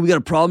like, hey, we got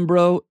a problem,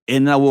 bro.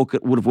 And I would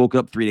have woken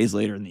up 3 days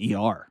later in the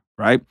ER,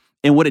 right?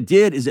 And what it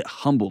did is it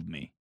humbled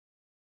me.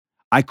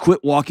 I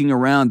quit walking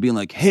around being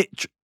like, hey,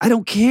 I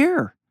don't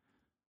care.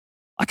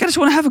 Like, I just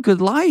want to have a good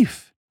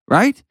life,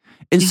 right?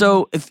 And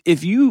so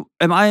if you,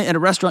 am I at a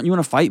restaurant and you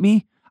want to fight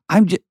me?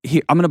 I'm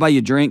going to buy you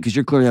a drink because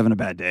you're clearly having a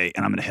bad day,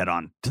 and I'm going to head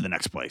on to the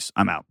next place.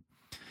 I'm out.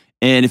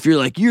 And if you're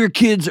like, your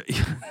kids,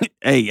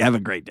 hey, have a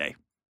great day.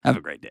 Have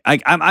a great day.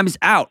 I'm just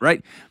out,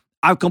 right?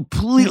 I've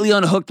completely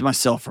unhooked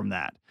myself from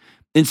that.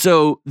 And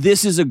so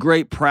this is a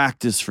great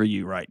practice for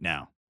you right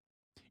now.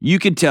 You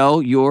can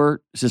tell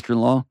your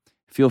sister-in-law,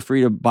 feel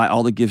free to buy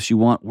all the gifts you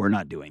want. We're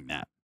not doing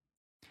that.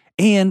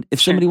 And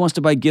if somebody wants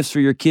to buy gifts for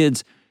your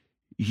kids,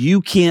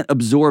 you can't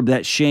absorb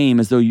that shame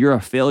as though you're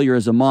a failure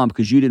as a mom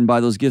because you didn't buy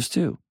those gifts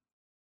too.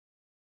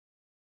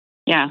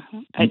 Yeah,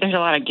 there's a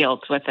lot of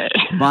guilt with it.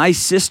 My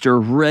sister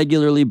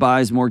regularly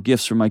buys more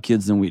gifts for my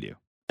kids than we do,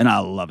 and I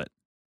love it.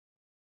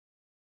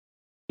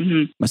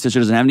 Mm-hmm. My sister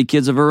doesn't have any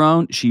kids of her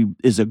own. She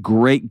is a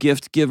great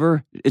gift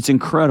giver. It's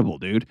incredible,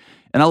 dude.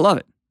 And I love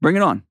it. Bring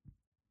it on.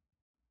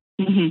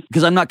 Mm-hmm.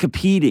 Because I'm not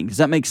competing. Does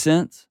that make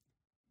sense?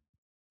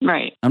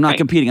 Right. I'm not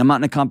competing. I'm not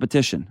in a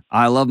competition.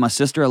 I love my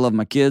sister. I love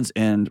my kids,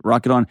 and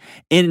rock it on.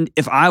 And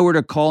if I were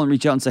to call and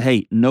reach out and say,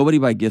 hey, nobody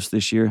buy gifts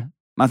this year,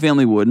 my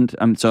family wouldn't.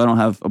 So I don't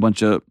have a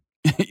bunch of,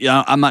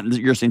 I'm not in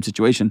your same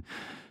situation.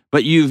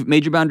 But you've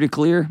made your boundary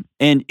clear.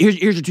 And here's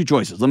your two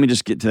choices. Let me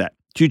just get to that.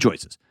 Two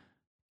choices.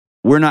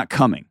 We're not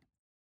coming.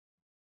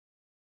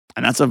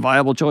 And that's a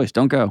viable choice.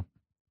 Don't go.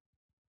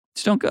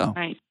 Just don't go.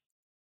 Right.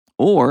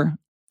 Or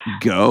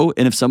go,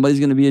 and if somebody's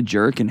going to be a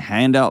jerk and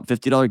hand out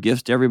 $50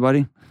 gifts to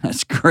everybody,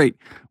 that's great.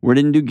 We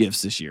didn't do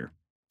gifts this year,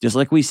 just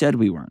like we said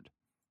we weren't.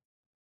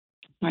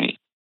 Right.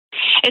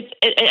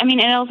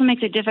 It also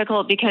makes it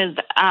difficult because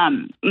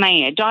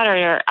my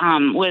daughter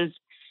was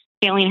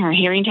failing her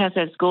hearing test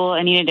at school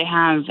and needed to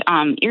have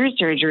ear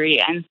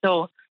surgery. And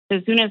so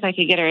as soon as I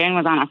could get her in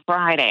was on a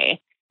Friday.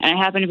 And it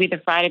happened to be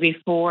the Friday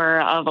before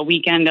of a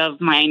weekend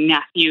of my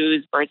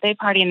nephew's birthday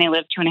party, and they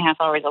live 2.5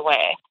 hours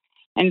away.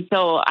 And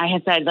so I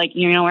had said,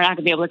 we're not going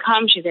to be able to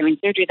come. She's having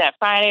surgery that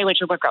Friday, which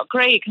would work out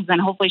great because then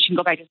hopefully she can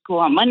go back to school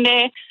on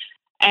Monday.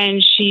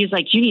 And she's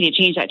like, you need to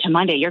change that to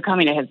Monday. You're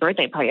coming to his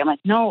birthday party. I'm like,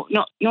 no,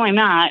 I'm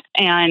not.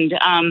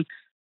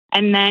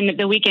 And then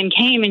the weekend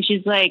came and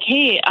she's like,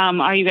 hey,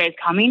 are you guys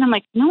coming? I'm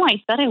like, no,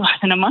 I said I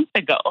wasn't a month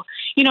ago.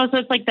 So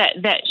it's like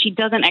that she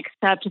doesn't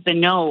accept the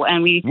no.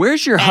 And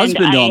where's your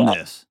husband on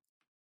this?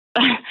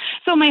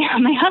 So my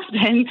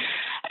husband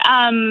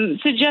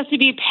suggested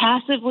be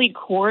passively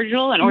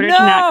cordial in order to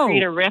not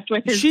create a rift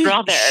with his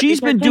brother.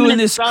 She's been doing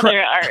this.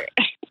 Brother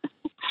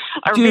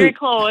are very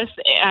close,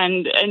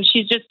 and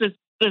she's just this.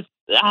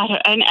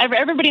 And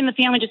everybody in the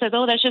family just says,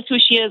 "Oh, that's just who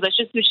she is. That's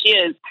just who she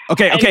is."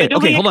 Okay.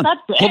 Hold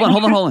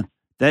on.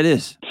 That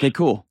is okay.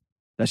 Cool.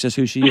 That's just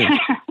who she is.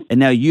 And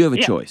now you have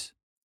a choice.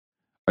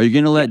 Are you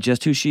going to let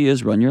just who she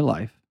is run your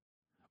life,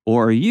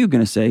 or are you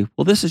going to say,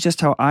 "Well, this is just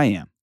how I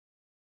am.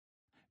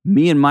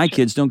 Me and my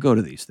kids don't go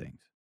to these things."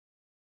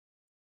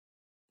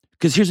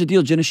 Because here's the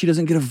deal, Jenna, she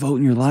doesn't get a vote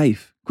in your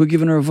life. Quit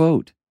giving her a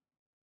vote.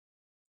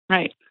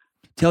 Right.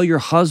 Tell your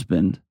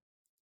husband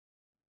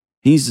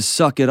he needs to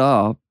suck it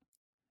up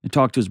and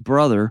talk to his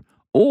brother,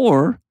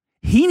 or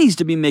he needs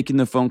to be making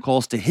the phone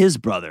calls to his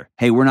brother.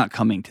 Hey, we're not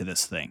coming to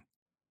this thing.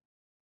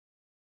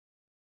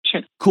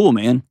 Sure. Cool,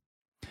 man.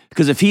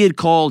 Because if he had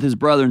called his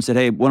brother and said,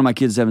 hey, one of my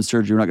kids is having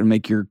surgery, we're not going to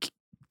make your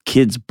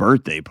kid's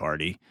birthday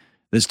party.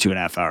 This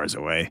 2.5 hours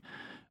away.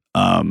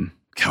 God,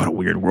 what a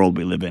weird world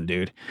we live in,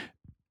 dude.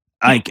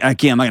 I'm not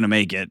going to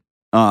make it.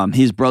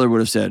 His brother would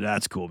have said,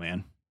 that's cool,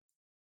 man.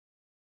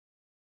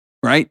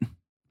 Right?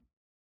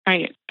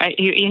 Right.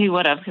 He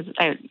would have, because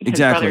his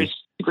brother's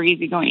super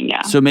easygoing,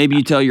 yeah. So maybe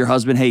you tell your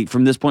husband, hey,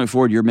 from this point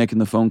forward, you're making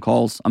the phone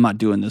calls. I'm not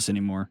doing this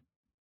anymore.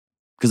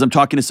 Because I'm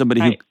talking to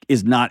somebody who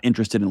is not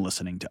interested in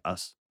listening to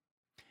us.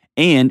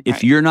 And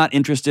if you're not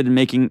interested in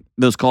making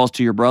those calls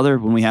to your brother,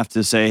 when we have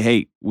to say,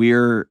 hey,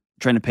 we're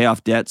trying to pay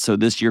off debt, so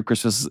this year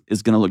Christmas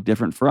is going to look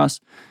different for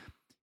us.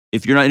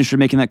 If you're not interested in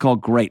making that call,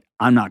 great.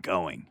 I'm not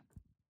going.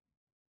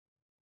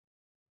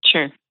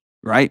 Sure.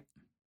 Right?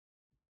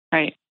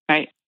 Right.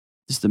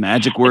 It's the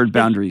magic word,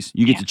 boundaries.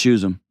 You get to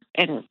choose them.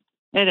 It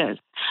is.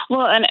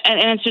 Well, and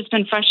it's just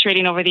been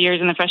frustrating over the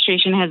years, and the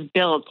frustration has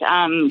built.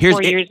 4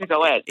 years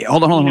ago.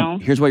 Hold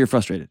on. Here's why you're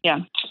frustrated. Yeah.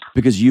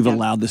 Because you've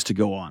allowed this to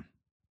go on.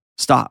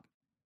 Stop.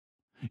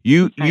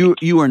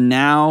 You are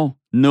now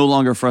no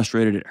longer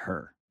frustrated at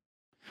her.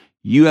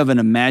 You have an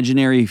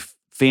imaginary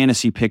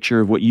fantasy picture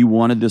of what you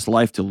wanted this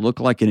life to look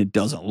like, and it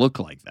doesn't look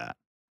like that.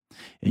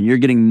 And you're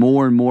getting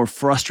more and more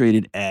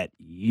frustrated at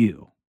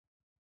you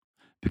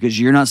because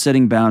you're not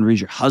setting boundaries.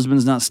 Your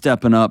husband's not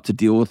stepping up to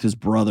deal with his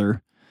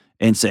brother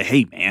and say,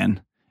 hey,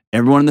 man,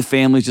 everyone in the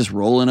family's just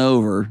rolling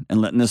over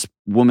and letting this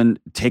woman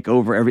take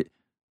over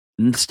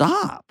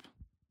Stop.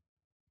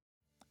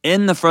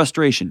 End the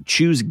frustration.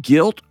 Choose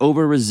guilt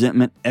over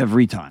resentment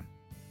every time.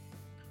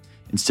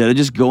 Instead of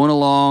just going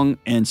along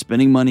and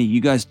spending money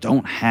you guys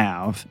don't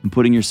have and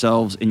putting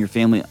yourselves and your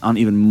family on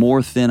even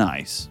more thin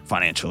ice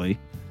financially,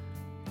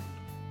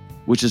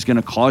 which is going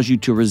to cause you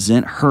to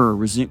resent her,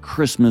 resent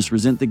Christmas,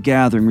 resent the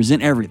gathering,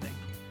 resent everything.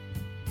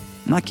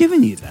 I'm not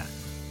giving you that.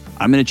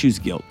 I'm going to choose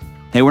guilt.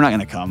 Hey, we're not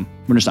going to come.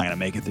 We're just not going to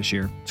make it this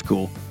year. It's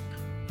cool.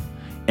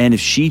 And if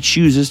she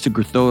chooses to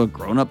throw a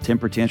grown-up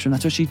temper tantrum,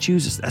 that's what she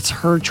chooses. That's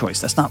her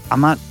choice.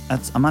 I'm not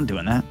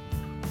doing that.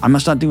 I'm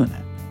just not doing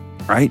that.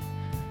 Right?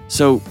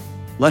 So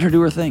let her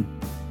do her thing.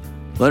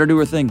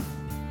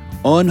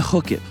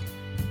 Unhook it.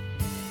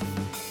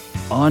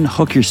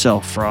 Unhook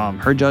yourself from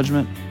her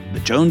judgment, the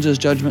Joneses'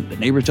 judgment, the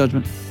neighbor's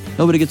judgment.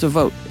 Nobody gets a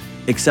vote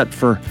except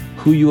for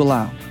who you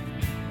allow.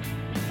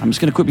 I'm just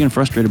going to quit being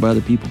frustrated by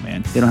other people,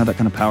 man. They don't have that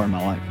kind of power in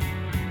my life.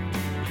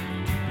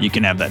 You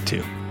can have that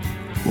too.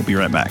 We'll be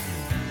right back.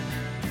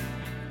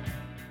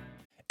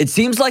 It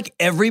seems like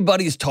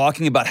everybody's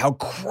talking about how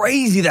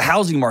crazy the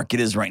housing market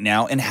is right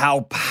now and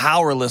how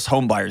powerless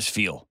homebuyers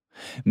feel.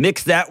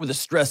 Mix that with the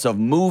stress of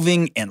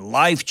moving and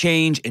life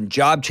change and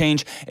job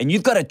change, and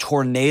you've got a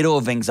tornado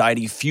of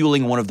anxiety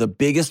fueling one of the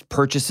biggest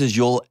purchases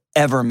you'll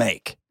ever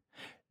make.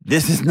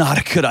 This is not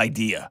a good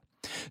idea.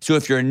 So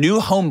if you're a new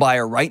home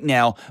buyer right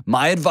now,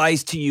 my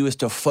advice to you is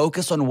to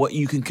focus on what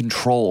you can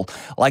control,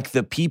 like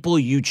the people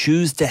you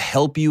choose to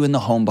help you in the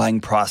home buying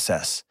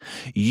process.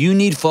 You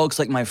need folks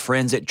like my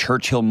friends at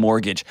Churchill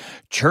Mortgage.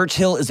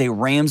 Churchill is a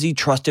Ramsey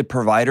trusted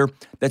provider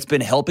that's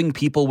been helping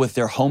people with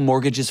their home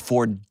mortgages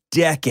for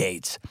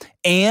decades.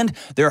 And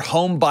their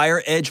Home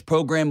Buyer Edge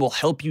program will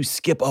help you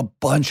skip a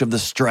bunch of the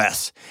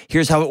stress.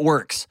 Here's how it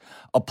works.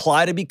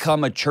 Apply to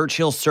become a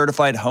Churchill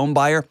certified home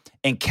buyer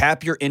and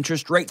cap your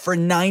interest rate for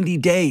 90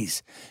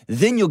 days.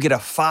 Then you'll get a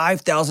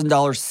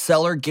 $5,000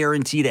 seller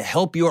guarantee to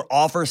help your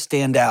offer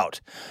stand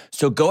out.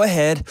 So go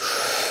ahead,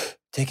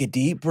 take a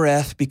deep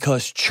breath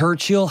because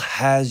Churchill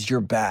has your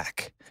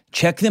back.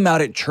 Check them out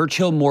at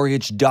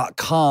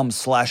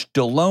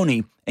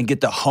churchillmortgage.com/Deloney and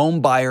get the Home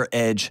Buyer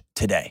Edge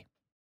today.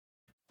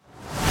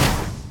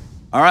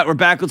 All right, we're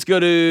back. Let's go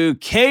to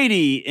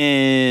Katie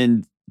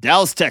in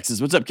Dallas,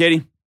 Texas. What's up,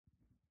 Katie?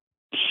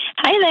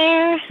 Hi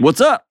there. What's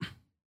up?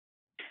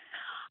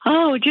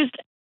 Oh, just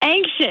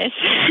anxious.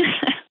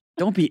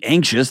 Don't be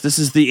anxious. This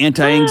is the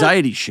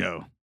anti-anxiety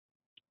show.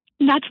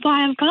 That's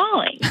why I'm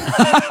calling.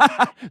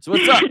 So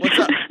what's up? What's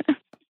up?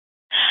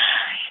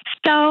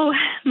 So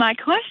my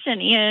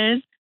question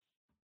is,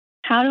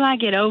 how do I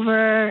get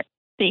over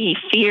the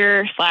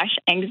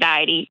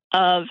fear/anxiety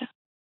of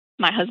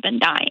my husband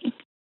dying?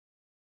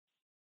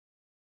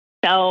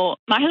 So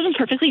my husband's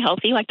perfectly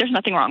healthy. Like, there's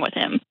nothing wrong with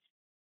him.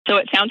 So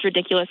it sounds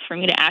ridiculous for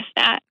me to ask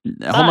that.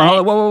 Hold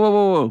on.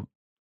 Whoa.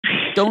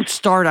 Don't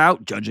start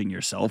out judging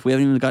yourself. We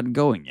haven't even gotten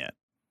going yet.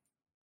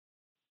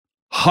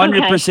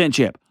 100%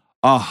 chance.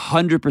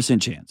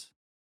 100% chance.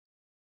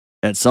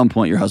 At some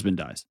point, your husband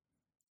dies.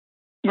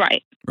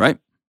 Right. Right?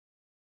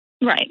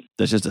 Right.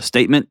 That's just a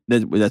statement.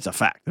 That's a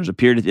fact. There's a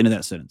period at the end of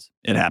that sentence.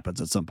 It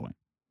happens at some point.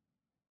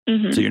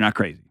 Mm-hmm. So you're not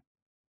crazy.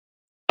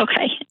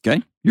 Okay.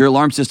 Okay? Your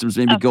alarm systems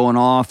may be going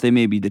off. They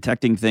may be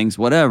detecting things,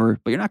 whatever,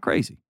 but you're not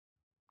crazy.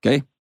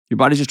 Okay? Your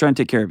body's just trying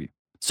to take care of you.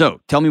 So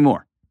tell me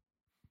more.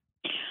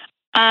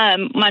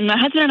 When my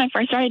husband and I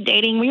first started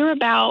dating, we were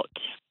about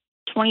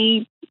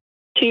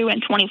 22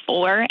 and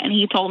 24, and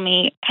he told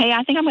me, hey,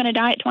 I think I'm going to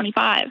die at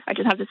 25. I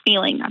just have this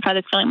feeling. I've had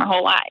this feeling my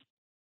whole life.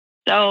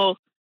 So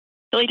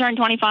till he turned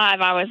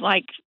 25, I was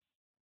like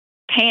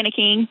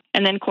panicking.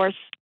 And then, of course,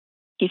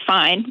 he's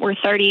fine. We're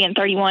 30 and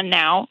 31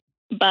 now.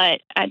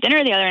 But at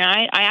dinner the other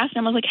night, I asked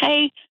him, I was like,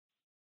 hey,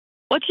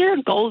 what's your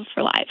goals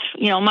for life?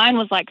 You know, mine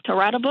was like to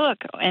write a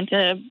book and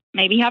to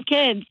maybe have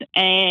kids.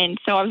 And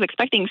so I was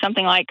expecting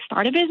something like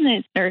start a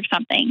business or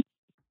something.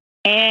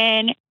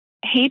 And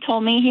he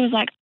told me, he was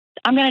like,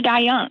 I'm going to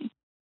die young.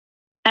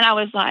 And I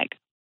was like,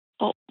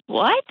 well,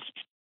 what?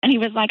 And he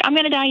was like, I'm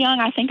going to die young.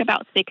 I think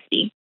about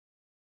 60.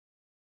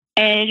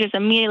 And it just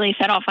immediately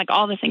set off like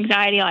all this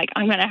anxiety. Like,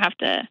 I'm going to have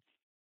to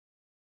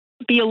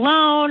be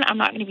alone. I'm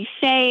not going to be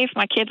safe.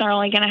 My kids are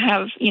only going to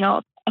have, you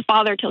know, a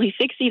father till he's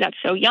 60. That's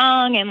so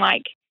young. And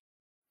like,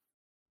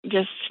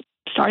 just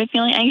started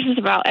feeling anxious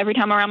about every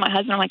time around my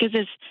husband. I'm like, is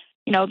this,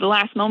 you know, the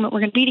last moment we're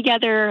going to be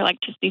together? Like,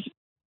 just these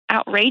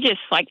outrageous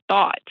like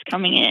thoughts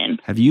coming in.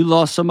 Have you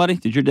lost somebody?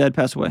 Did your dad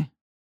pass away?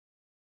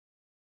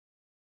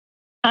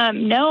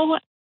 No,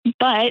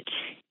 but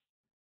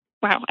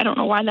wow, I don't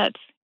know why that's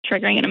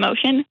triggering an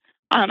emotion.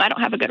 I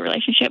don't have a good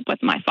relationship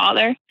with my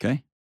father.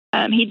 Okay.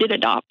 He did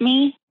adopt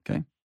me.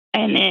 Okay.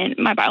 And then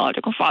my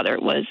biological father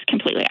was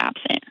completely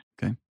absent.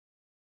 Okay.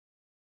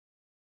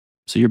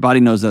 So your body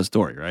knows that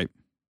story, right?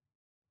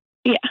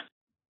 Yeah.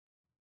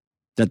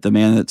 That the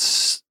man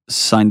that's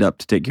signed up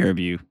to take care of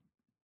you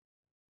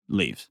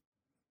leaves.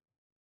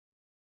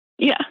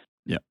 Yeah.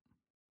 Yeah.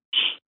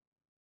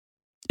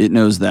 It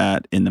knows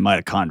that in the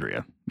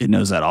mitochondria. It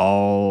knows that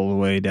all the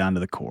way down to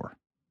the core.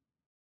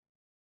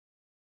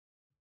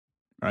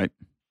 Right?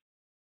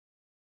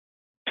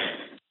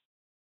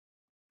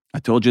 I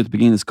told you at the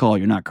beginning of this call,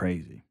 you're not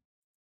crazy.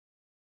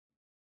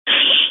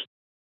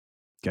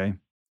 Okay?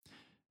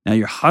 Now,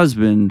 your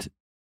husband,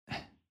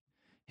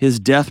 his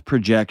death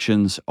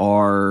projections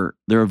are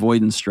their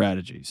avoidance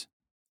strategies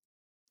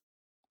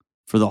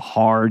for the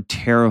hard,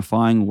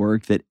 terrifying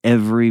work that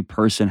every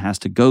person has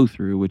to go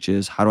through, which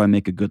is, how do I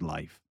make a good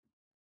life?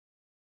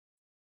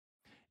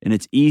 And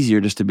it's easier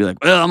just to be like,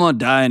 well, I'm going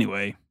to die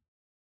anyway.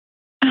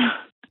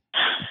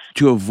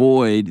 To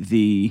avoid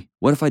the,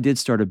 what if I did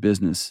start a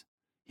business?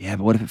 Yeah,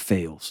 but what if it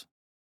fails?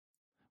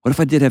 What if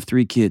I did have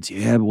 3 kids?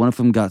 Yeah, but one of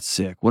them got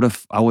sick. What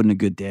if I wasn't a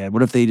good dad?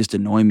 What if they just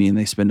annoy me and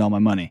they spend all my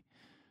money?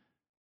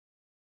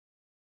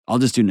 I'll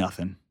just do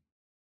nothing.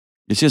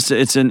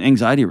 It's an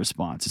anxiety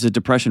response. It's a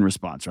depression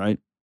response, right?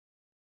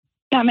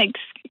 That makes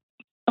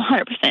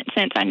 100%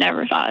 sense. I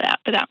never thought of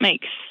that, but that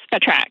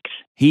tracks.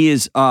 He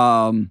is,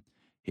 it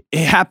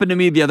happened to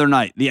me the other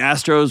night. The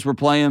Astros were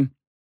playing,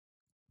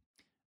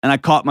 and I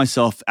caught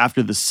myself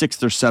after the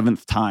 6th or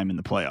 7th time in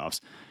the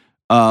playoffs.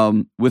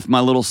 with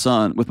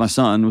my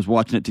son was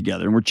watching it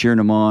together, and we're cheering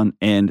him on,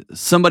 and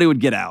somebody would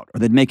get out or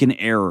they'd make an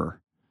error.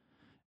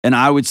 And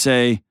I would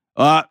say,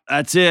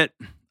 that's it.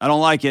 I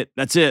don't like it.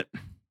 That's it.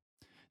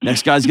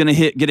 Next guy's going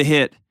to get a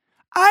hit.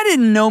 I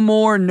didn't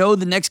know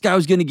the next guy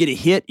was going to get a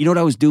hit. You know what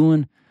I was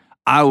doing?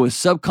 I was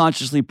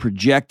subconsciously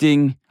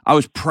projecting. I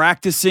was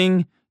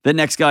practicing the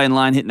next guy in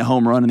line hitting a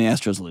home run and the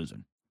Astros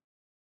losing.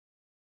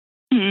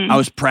 I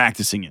was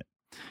practicing it.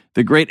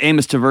 The great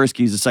Amos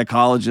Tversky is a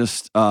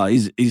psychologist.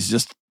 He's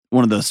just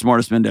one of the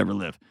smartest men to ever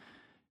live.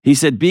 He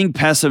said, being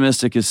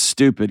pessimistic is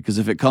stupid because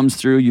if it comes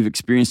through, you've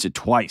experienced it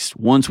twice.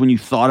 Once when you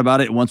thought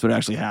about it, and once when it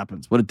actually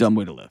happens. What a dumb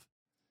way to live.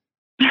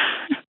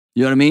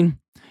 You know what I mean?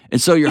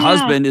 And so your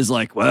husband is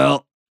like,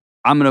 well,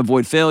 I'm going to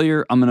avoid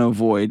failure. I'm going to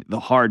avoid the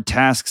hard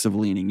tasks of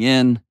leaning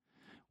in.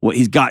 Well,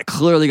 he's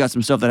clearly got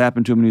some stuff that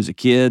happened to him when he was a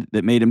kid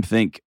that made him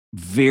think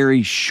had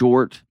very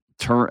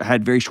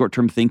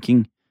short-term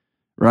thinking,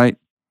 right?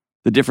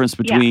 The difference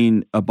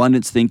between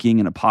abundance thinking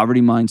and a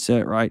poverty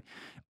mindset, right?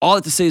 All I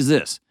have to say is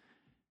this.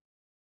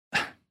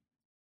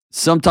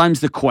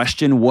 Sometimes the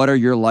question, what are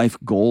your life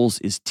goals,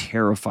 is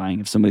terrifying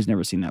if somebody's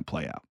never seen that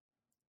play out.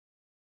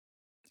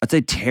 That's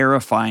a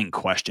terrifying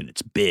question.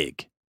 It's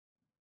big.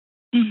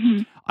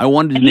 Mm-hmm. I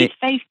wanted and to... he's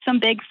faced some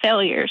big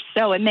failures,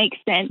 so it makes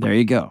sense. There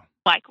you go.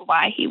 Like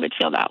why he would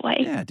feel that way.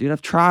 Yeah, dude,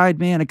 I've tried,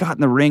 man. I got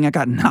in the ring. I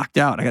got knocked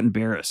out. I got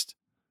embarrassed.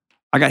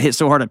 I got hit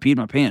so hard I peed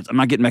my pants. I'm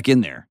not getting back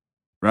in there,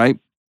 right?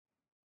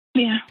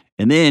 Yeah.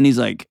 And then he's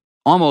like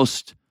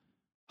almost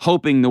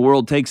hoping the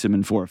world takes him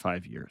in 4 or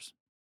 5 years.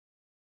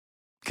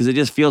 Because it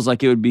just feels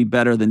like it would be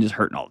better than just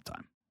hurting all the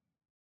time.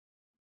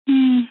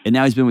 And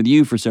now he's been with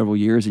you for several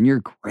years and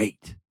you're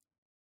great.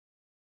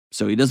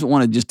 So he doesn't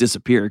want to just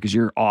disappear because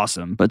you're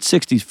awesome. But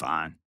 60's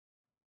fine.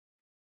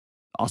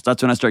 Also,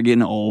 that's when I start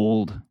getting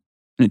old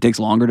and it takes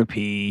longer to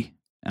pee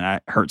and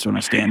it hurts when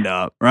I stand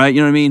up, right? You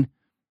know what I mean?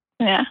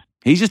 Yeah.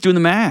 He's just doing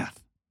the math.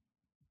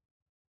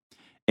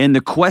 And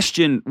the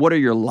question, what are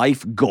your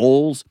life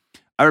goals?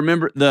 I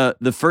remember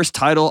the first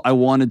title I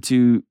wanted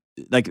to,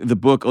 like the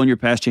book, Own Your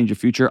Past, Change Your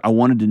Future, I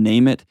wanted to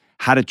name it,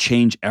 How to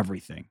Change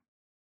Everything.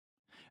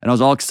 And I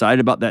was all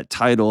excited about that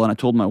title. And I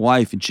told my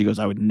wife, and she goes,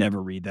 I would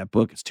never read that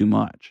book. It's too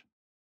much.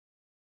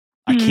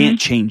 I can't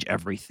change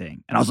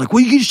everything. And I was like,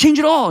 well, you can just change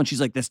it all. And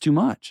she's like, that's too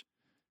much.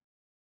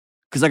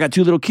 Because I got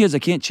 2 little kids. I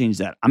can't change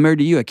that. I'm married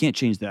to you. I can't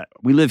change that.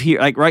 We live here.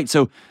 Like, right?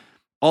 So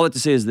all I have to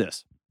say is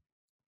this.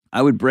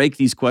 I would break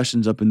these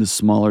questions up into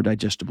smaller,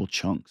 digestible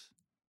chunks.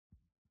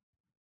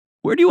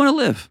 Where do you want to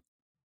live?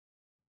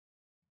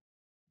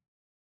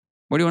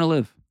 Where do you want to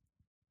live?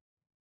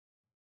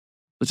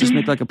 Let's just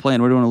make like a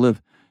plan. Where do you want to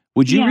live?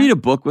 Would you read a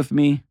book with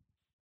me?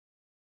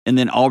 And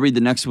then I'll read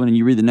the next one and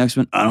you read the next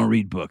one? I don't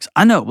read books.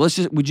 I know.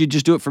 Would you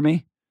just do it for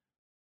me?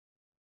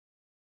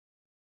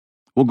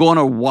 We'll go on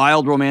a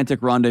wild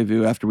romantic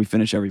rendezvous after we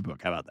finish every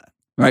book. How about that?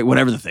 Right?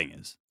 Whatever the thing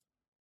is.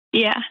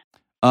 Yeah.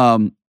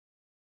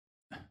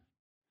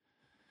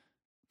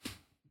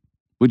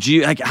 Would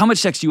you, like, how much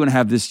sex do you want to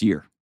have this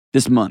year,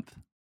 this month,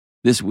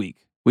 this week?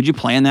 Would you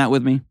plan that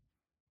with me?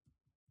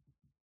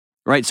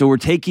 Right? So we're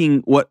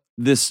taking what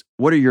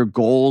are your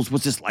goals?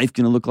 What's this life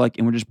going to look like?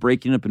 And we're just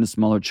breaking it up into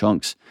smaller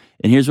chunks.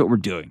 And here's what we're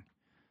doing.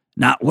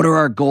 Not what are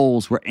our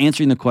goals? We're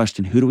answering the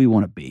question, who do we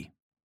want to be?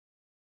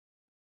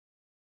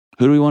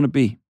 Who do we want to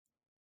be?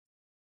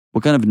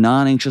 What kind of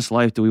non-anxious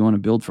life do we want to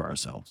build for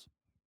ourselves?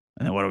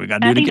 And then what do we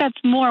got to do? I think that's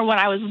more what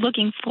I was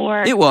looking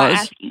for. It was by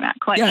asking that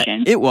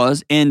question. Yeah, it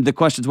was. And the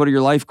questions, what are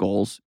your life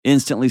goals?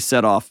 Instantly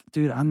set off,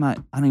 dude, I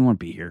don't even want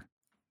to be here.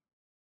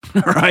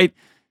 Right?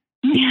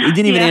 Yeah, He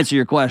didn't even answer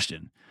your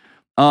question.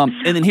 And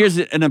then here's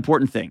an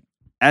important thing.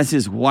 As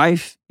his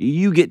wife,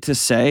 you get to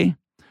say,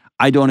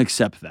 I don't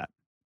accept that.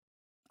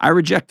 I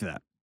reject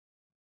that.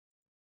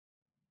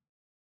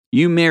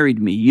 You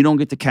married me. You don't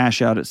get to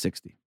cash out at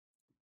 60.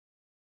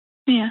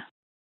 Yeah.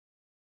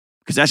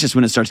 Because that's just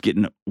when it starts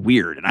getting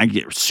weird and I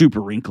get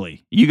super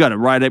wrinkly. You got to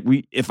ride it.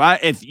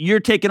 If you're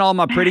taking all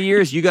my pretty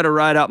years, you got to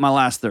ride out my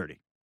last 30.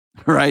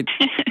 Right?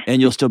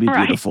 And you'll still be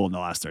beautiful in the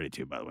last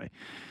 32, by the way.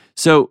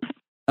 So,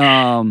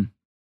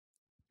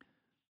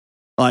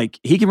 like,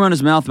 he can run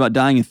his mouth about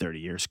dying in 30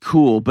 years.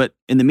 Cool. But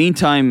in the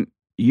meantime,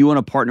 you want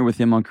to partner with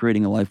him on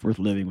creating a life worth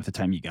living with the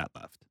time you got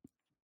left.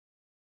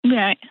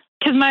 Yeah.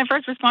 Because my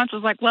first response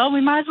was like, well,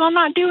 we might as well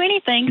not do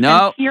anything.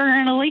 No. Since you're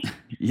in a leak.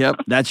 Yep.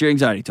 That's your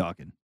anxiety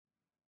talking.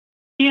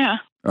 Yeah.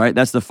 Right?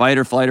 That's the fight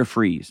or flight or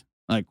freeze.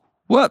 Like,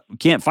 what?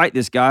 Can't fight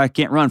this guy.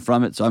 Can't run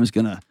from it. So I'm just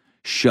going to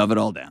shove it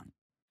all down.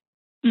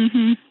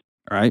 Mm-hmm.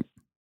 All right?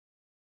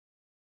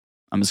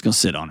 I'm just going to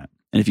sit on it.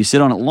 And if you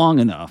sit on it long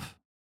enough,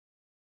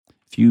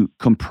 if you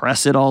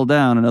compress it all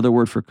down, another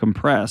word for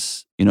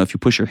compress, if you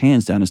push your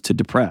hands down is to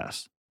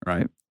depress,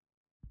 right?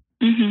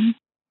 Mm-hmm.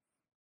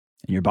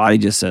 And your body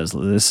just says,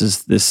 let's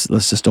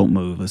just don't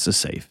move. This is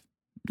safe.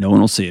 No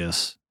one will see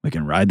us. We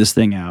can ride this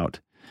thing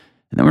out.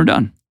 And then we're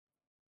done.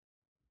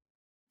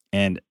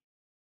 And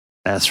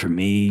as for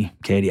me,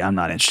 Katie, I'm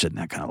not interested in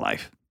that kind of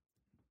life.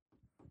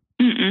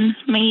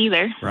 Me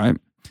either. Right?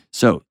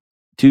 So,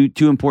 two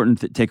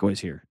important takeaways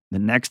here. The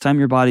next time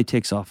your body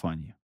takes off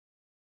on you,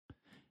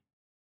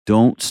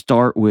 Don't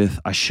start with,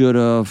 I should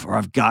have, or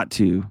I've got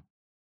to.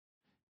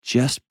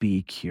 Just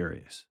be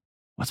curious.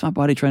 What's my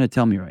body trying to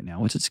tell me right now?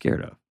 What's it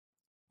scared of?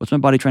 What's my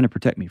body trying to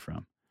protect me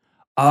from?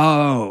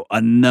 Oh,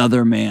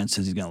 another man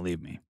says he's going to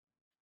leave me.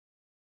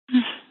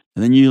 And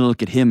then you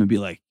look at him and be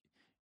like,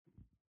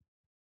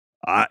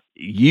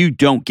 you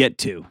don't get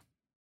to.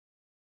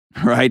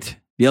 Right?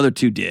 The other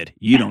two did.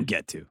 You don't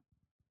get to.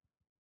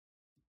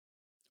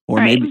 Or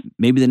Right.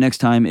 maybe the next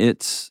time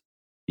it's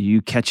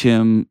you catch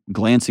him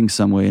glancing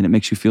some way and it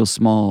makes you feel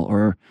small,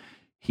 or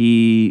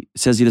he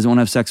says he doesn't want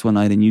to have sex one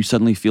night and you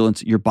suddenly feel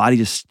your body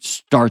just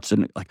starts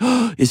and like,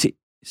 oh,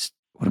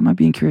 what am I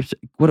being curious?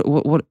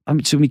 What I'm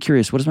just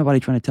curious. What is my body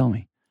trying to tell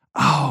me?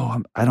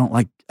 Oh, I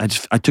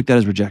took that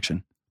as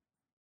rejection.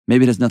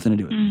 Maybe it has nothing to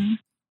do with me.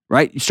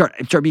 Right? You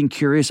start being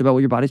curious about what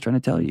your body's trying to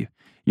tell you.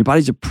 Your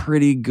body's a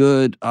pretty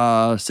good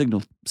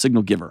signal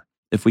giver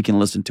if we can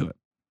listen to it.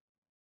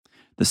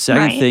 The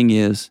second Right. thing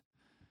is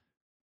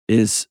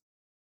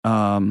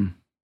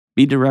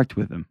be direct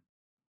with him.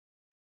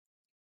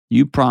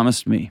 You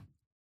promised me.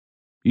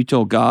 You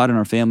told God and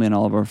our family and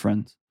all of our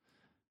friends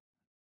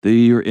that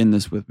you're in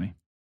this with me.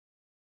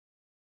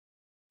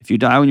 If you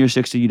die when you're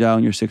 60, you die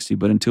when you're 60.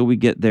 But until we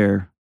get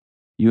there,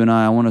 you and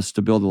I want us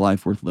to build a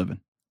life worth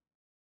living.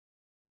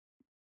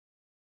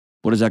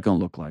 What is that going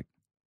to look like?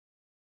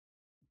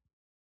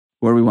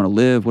 Where do we want to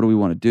live? What do we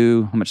want to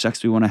do? How much sex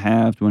do we want to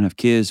have? Do we want to have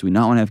kids? Do we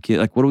not want to have kids?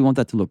 Like, what do we want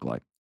that to look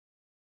like?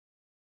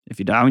 If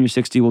you die when you're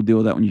 60, we'll deal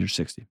with that when you're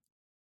 60.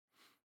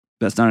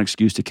 That's not an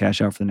excuse to cash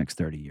out for the next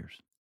 30 years.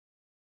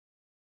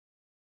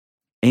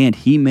 And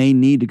he may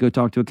need to go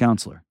talk to a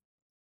counselor.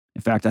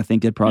 In fact, I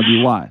think that'd probably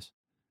be wise.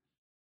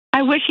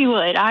 I wish you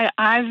would.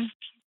 I've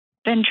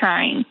been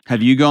trying.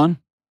 Have you gone?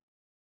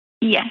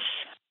 Yes.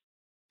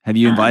 Have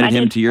you invited I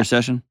him did- to your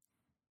session?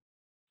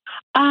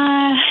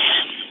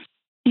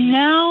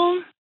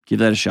 No, Give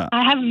that a shot.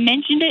 I haven't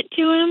mentioned it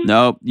to him.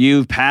 No,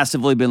 you've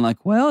passively been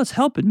like, well, it's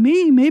helping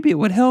me. Maybe it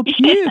would help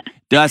you.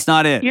 That's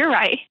not it. You're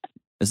right.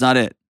 That's not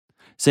it.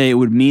 Say it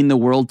would mean the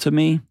world to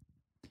me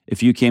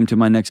if you came to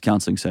my next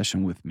counseling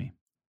session with me.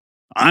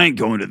 I ain't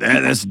going to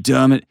that. That's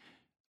dumb.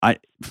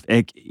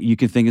 You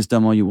can think it's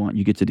dumb all you want.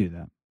 You get to do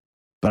that.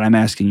 But I'm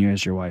asking you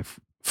as your wife,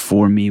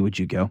 for me, would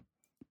you go?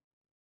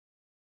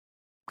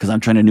 Because I'm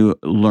trying to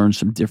learn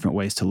some different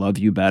ways to love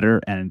you better,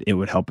 and it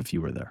would help if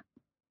you were there.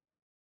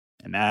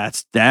 And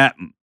that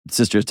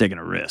sister is taking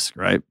a risk,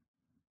 right?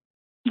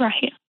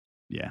 Right.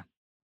 Yeah.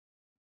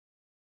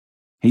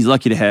 He's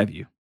lucky to have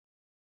you.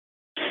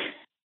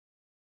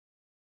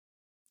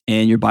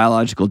 And your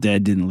biological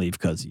dad didn't leave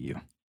because of you.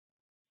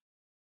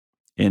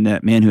 And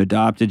that man who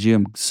adopted you,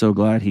 I'm so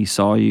glad he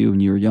saw you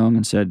when you were young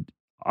and said,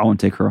 I want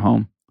to take her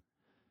home.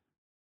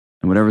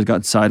 And whatever's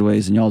gotten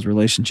sideways in y'all's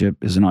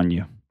relationship isn't on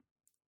you.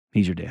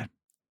 He's your dad.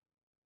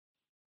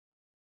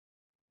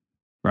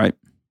 Right?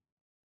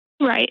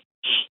 Right.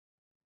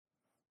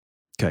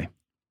 Okay.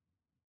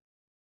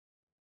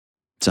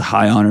 It's a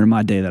high honor in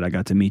my day that I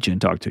got to meet you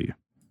and talk to you.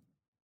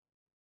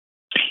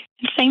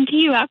 Same to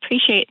you. I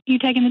appreciate you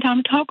taking the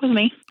time to talk with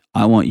me.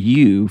 I want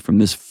you from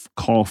this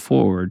call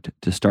forward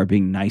to start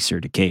being nicer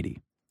to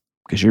Katie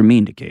because you're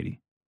mean to Katie.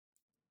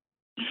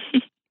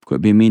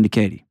 Quit being mean to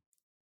Katie.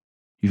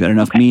 You've had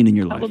enough Okay. mean in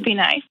your That life. would be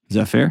nice. Is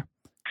that fair?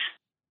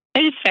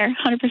 It is fair,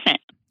 100%.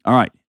 All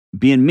right.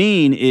 Being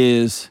mean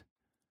is,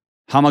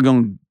 how am I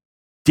going to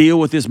deal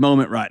with this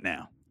moment right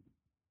now?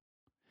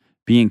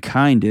 Being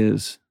kind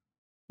is,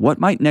 what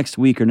might next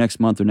week or next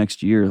month or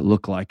next year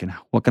look like, and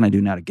what can I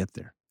do now to get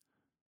there?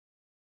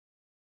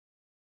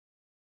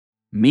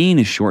 Mean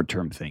is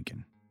short-term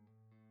thinking.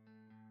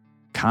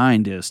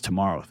 Kind is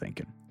tomorrow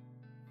thinking.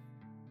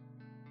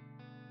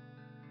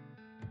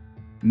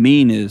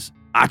 Mean is,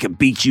 I could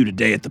beat you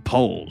today at the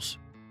polls.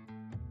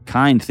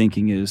 Kind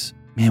thinking is,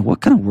 man,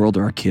 what kind of world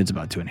are our kids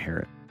about to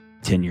inherit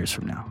 10 years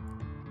from now?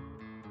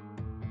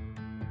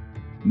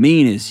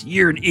 Mean is,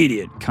 you're an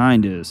idiot.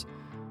 Kind is,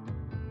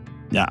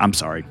 yeah, I'm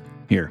sorry.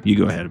 Here, you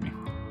go ahead of me.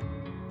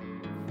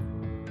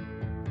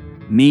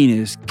 Mean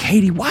is,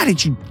 Katie, why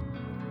did you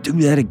do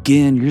that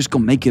again? You're just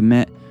going to make him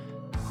mad.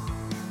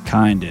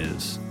 Kind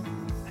is,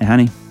 hey,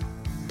 honey,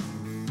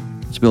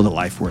 let's build a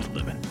life worth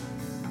living.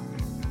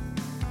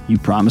 You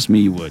promised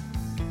me you would.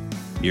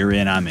 You're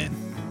in, I'm in.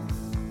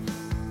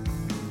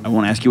 I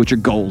won't ask you what your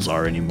goals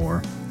are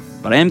anymore,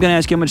 but I am going to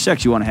ask you how much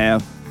sex you want to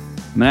have.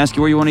 I'm going to ask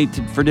you where you want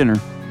to eat for dinner.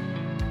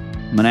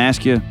 I'm going to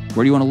ask you,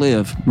 where do you want to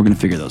live? We're going to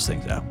figure those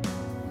things out.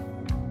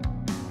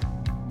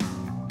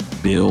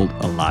 Build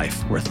a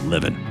life worth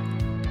living.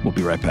 We'll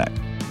be right back.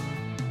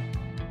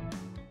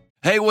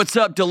 Hey, what's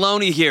up?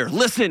 Deloney here.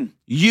 Listen,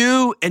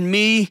 you and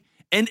me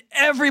and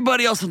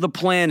everybody else on the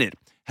planet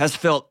has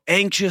felt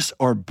anxious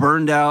or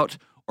burned out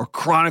or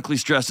chronically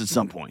stressed at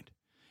some point.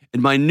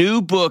 In my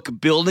new book,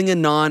 Building a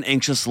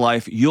Non-Anxious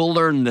Life, you'll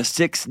learn the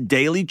 6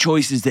 daily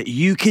choices that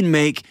you can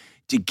make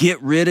to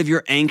get rid of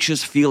your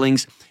anxious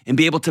feelings and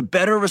be able to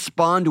better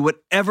respond to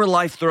whatever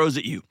life throws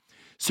at you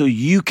so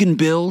you can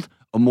build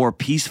a more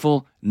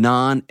peaceful,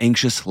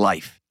 non-anxious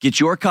life. Get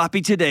your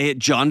copy today at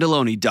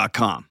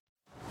johndeloney.com.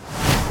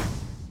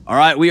 All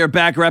right, we are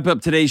back. Wrap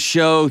up today's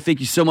show. Thank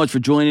you so much for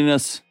joining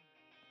us.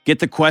 Get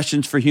the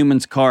Questions for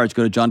Humans cards.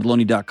 Go to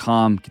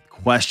johndeloney.com. Get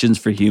Questions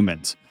for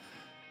Humans.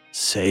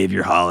 Save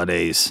your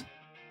holidays.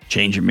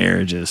 Change your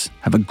marriages.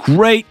 Have a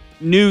great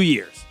New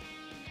Year's.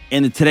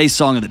 And today's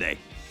song of the day.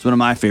 It's one of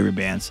my favorite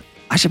bands.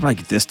 I should probably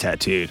get this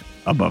tattooed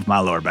above my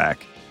lower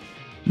back.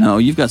 No,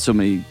 you've got so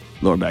many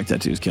lower back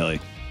tattoos, Kelly.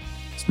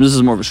 This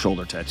is more of a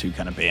shoulder tattoo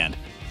kind of band.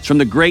 It's from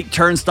the Great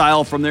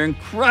Turnstile from their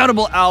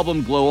incredible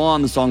album Glow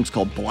On. The song's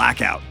called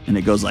Blackout, and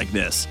it goes like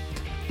this.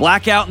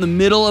 Blackout in the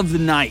middle of the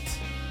night.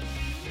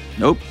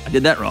 Nope, I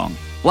did that wrong.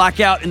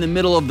 Blackout in the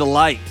middle of the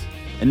light.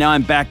 And now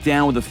I'm back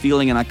down with a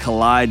feeling and I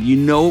collide. You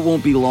know it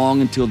won't be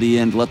long until the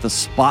end. Let the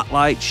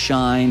spotlight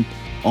shine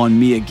on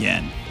me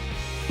again.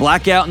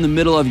 Blackout in the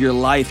middle of your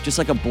life, just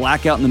like a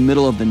blackout in the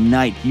middle of the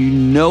night. You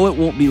know it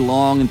won't be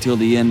long until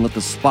the end. Let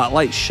the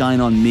spotlight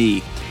shine on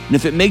me. And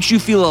if it makes you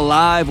feel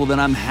alive, well, then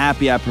I'm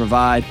happy I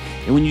provide.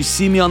 And when you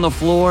see me on the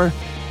floor,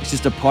 it's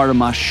just a part of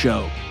my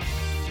show.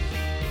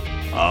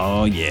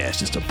 Oh, yeah, it's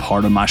just a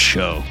part of my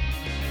show.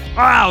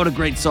 Wow, what a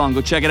great song.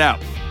 Go check it out.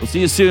 We'll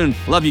see you soon.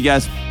 Love you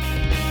guys.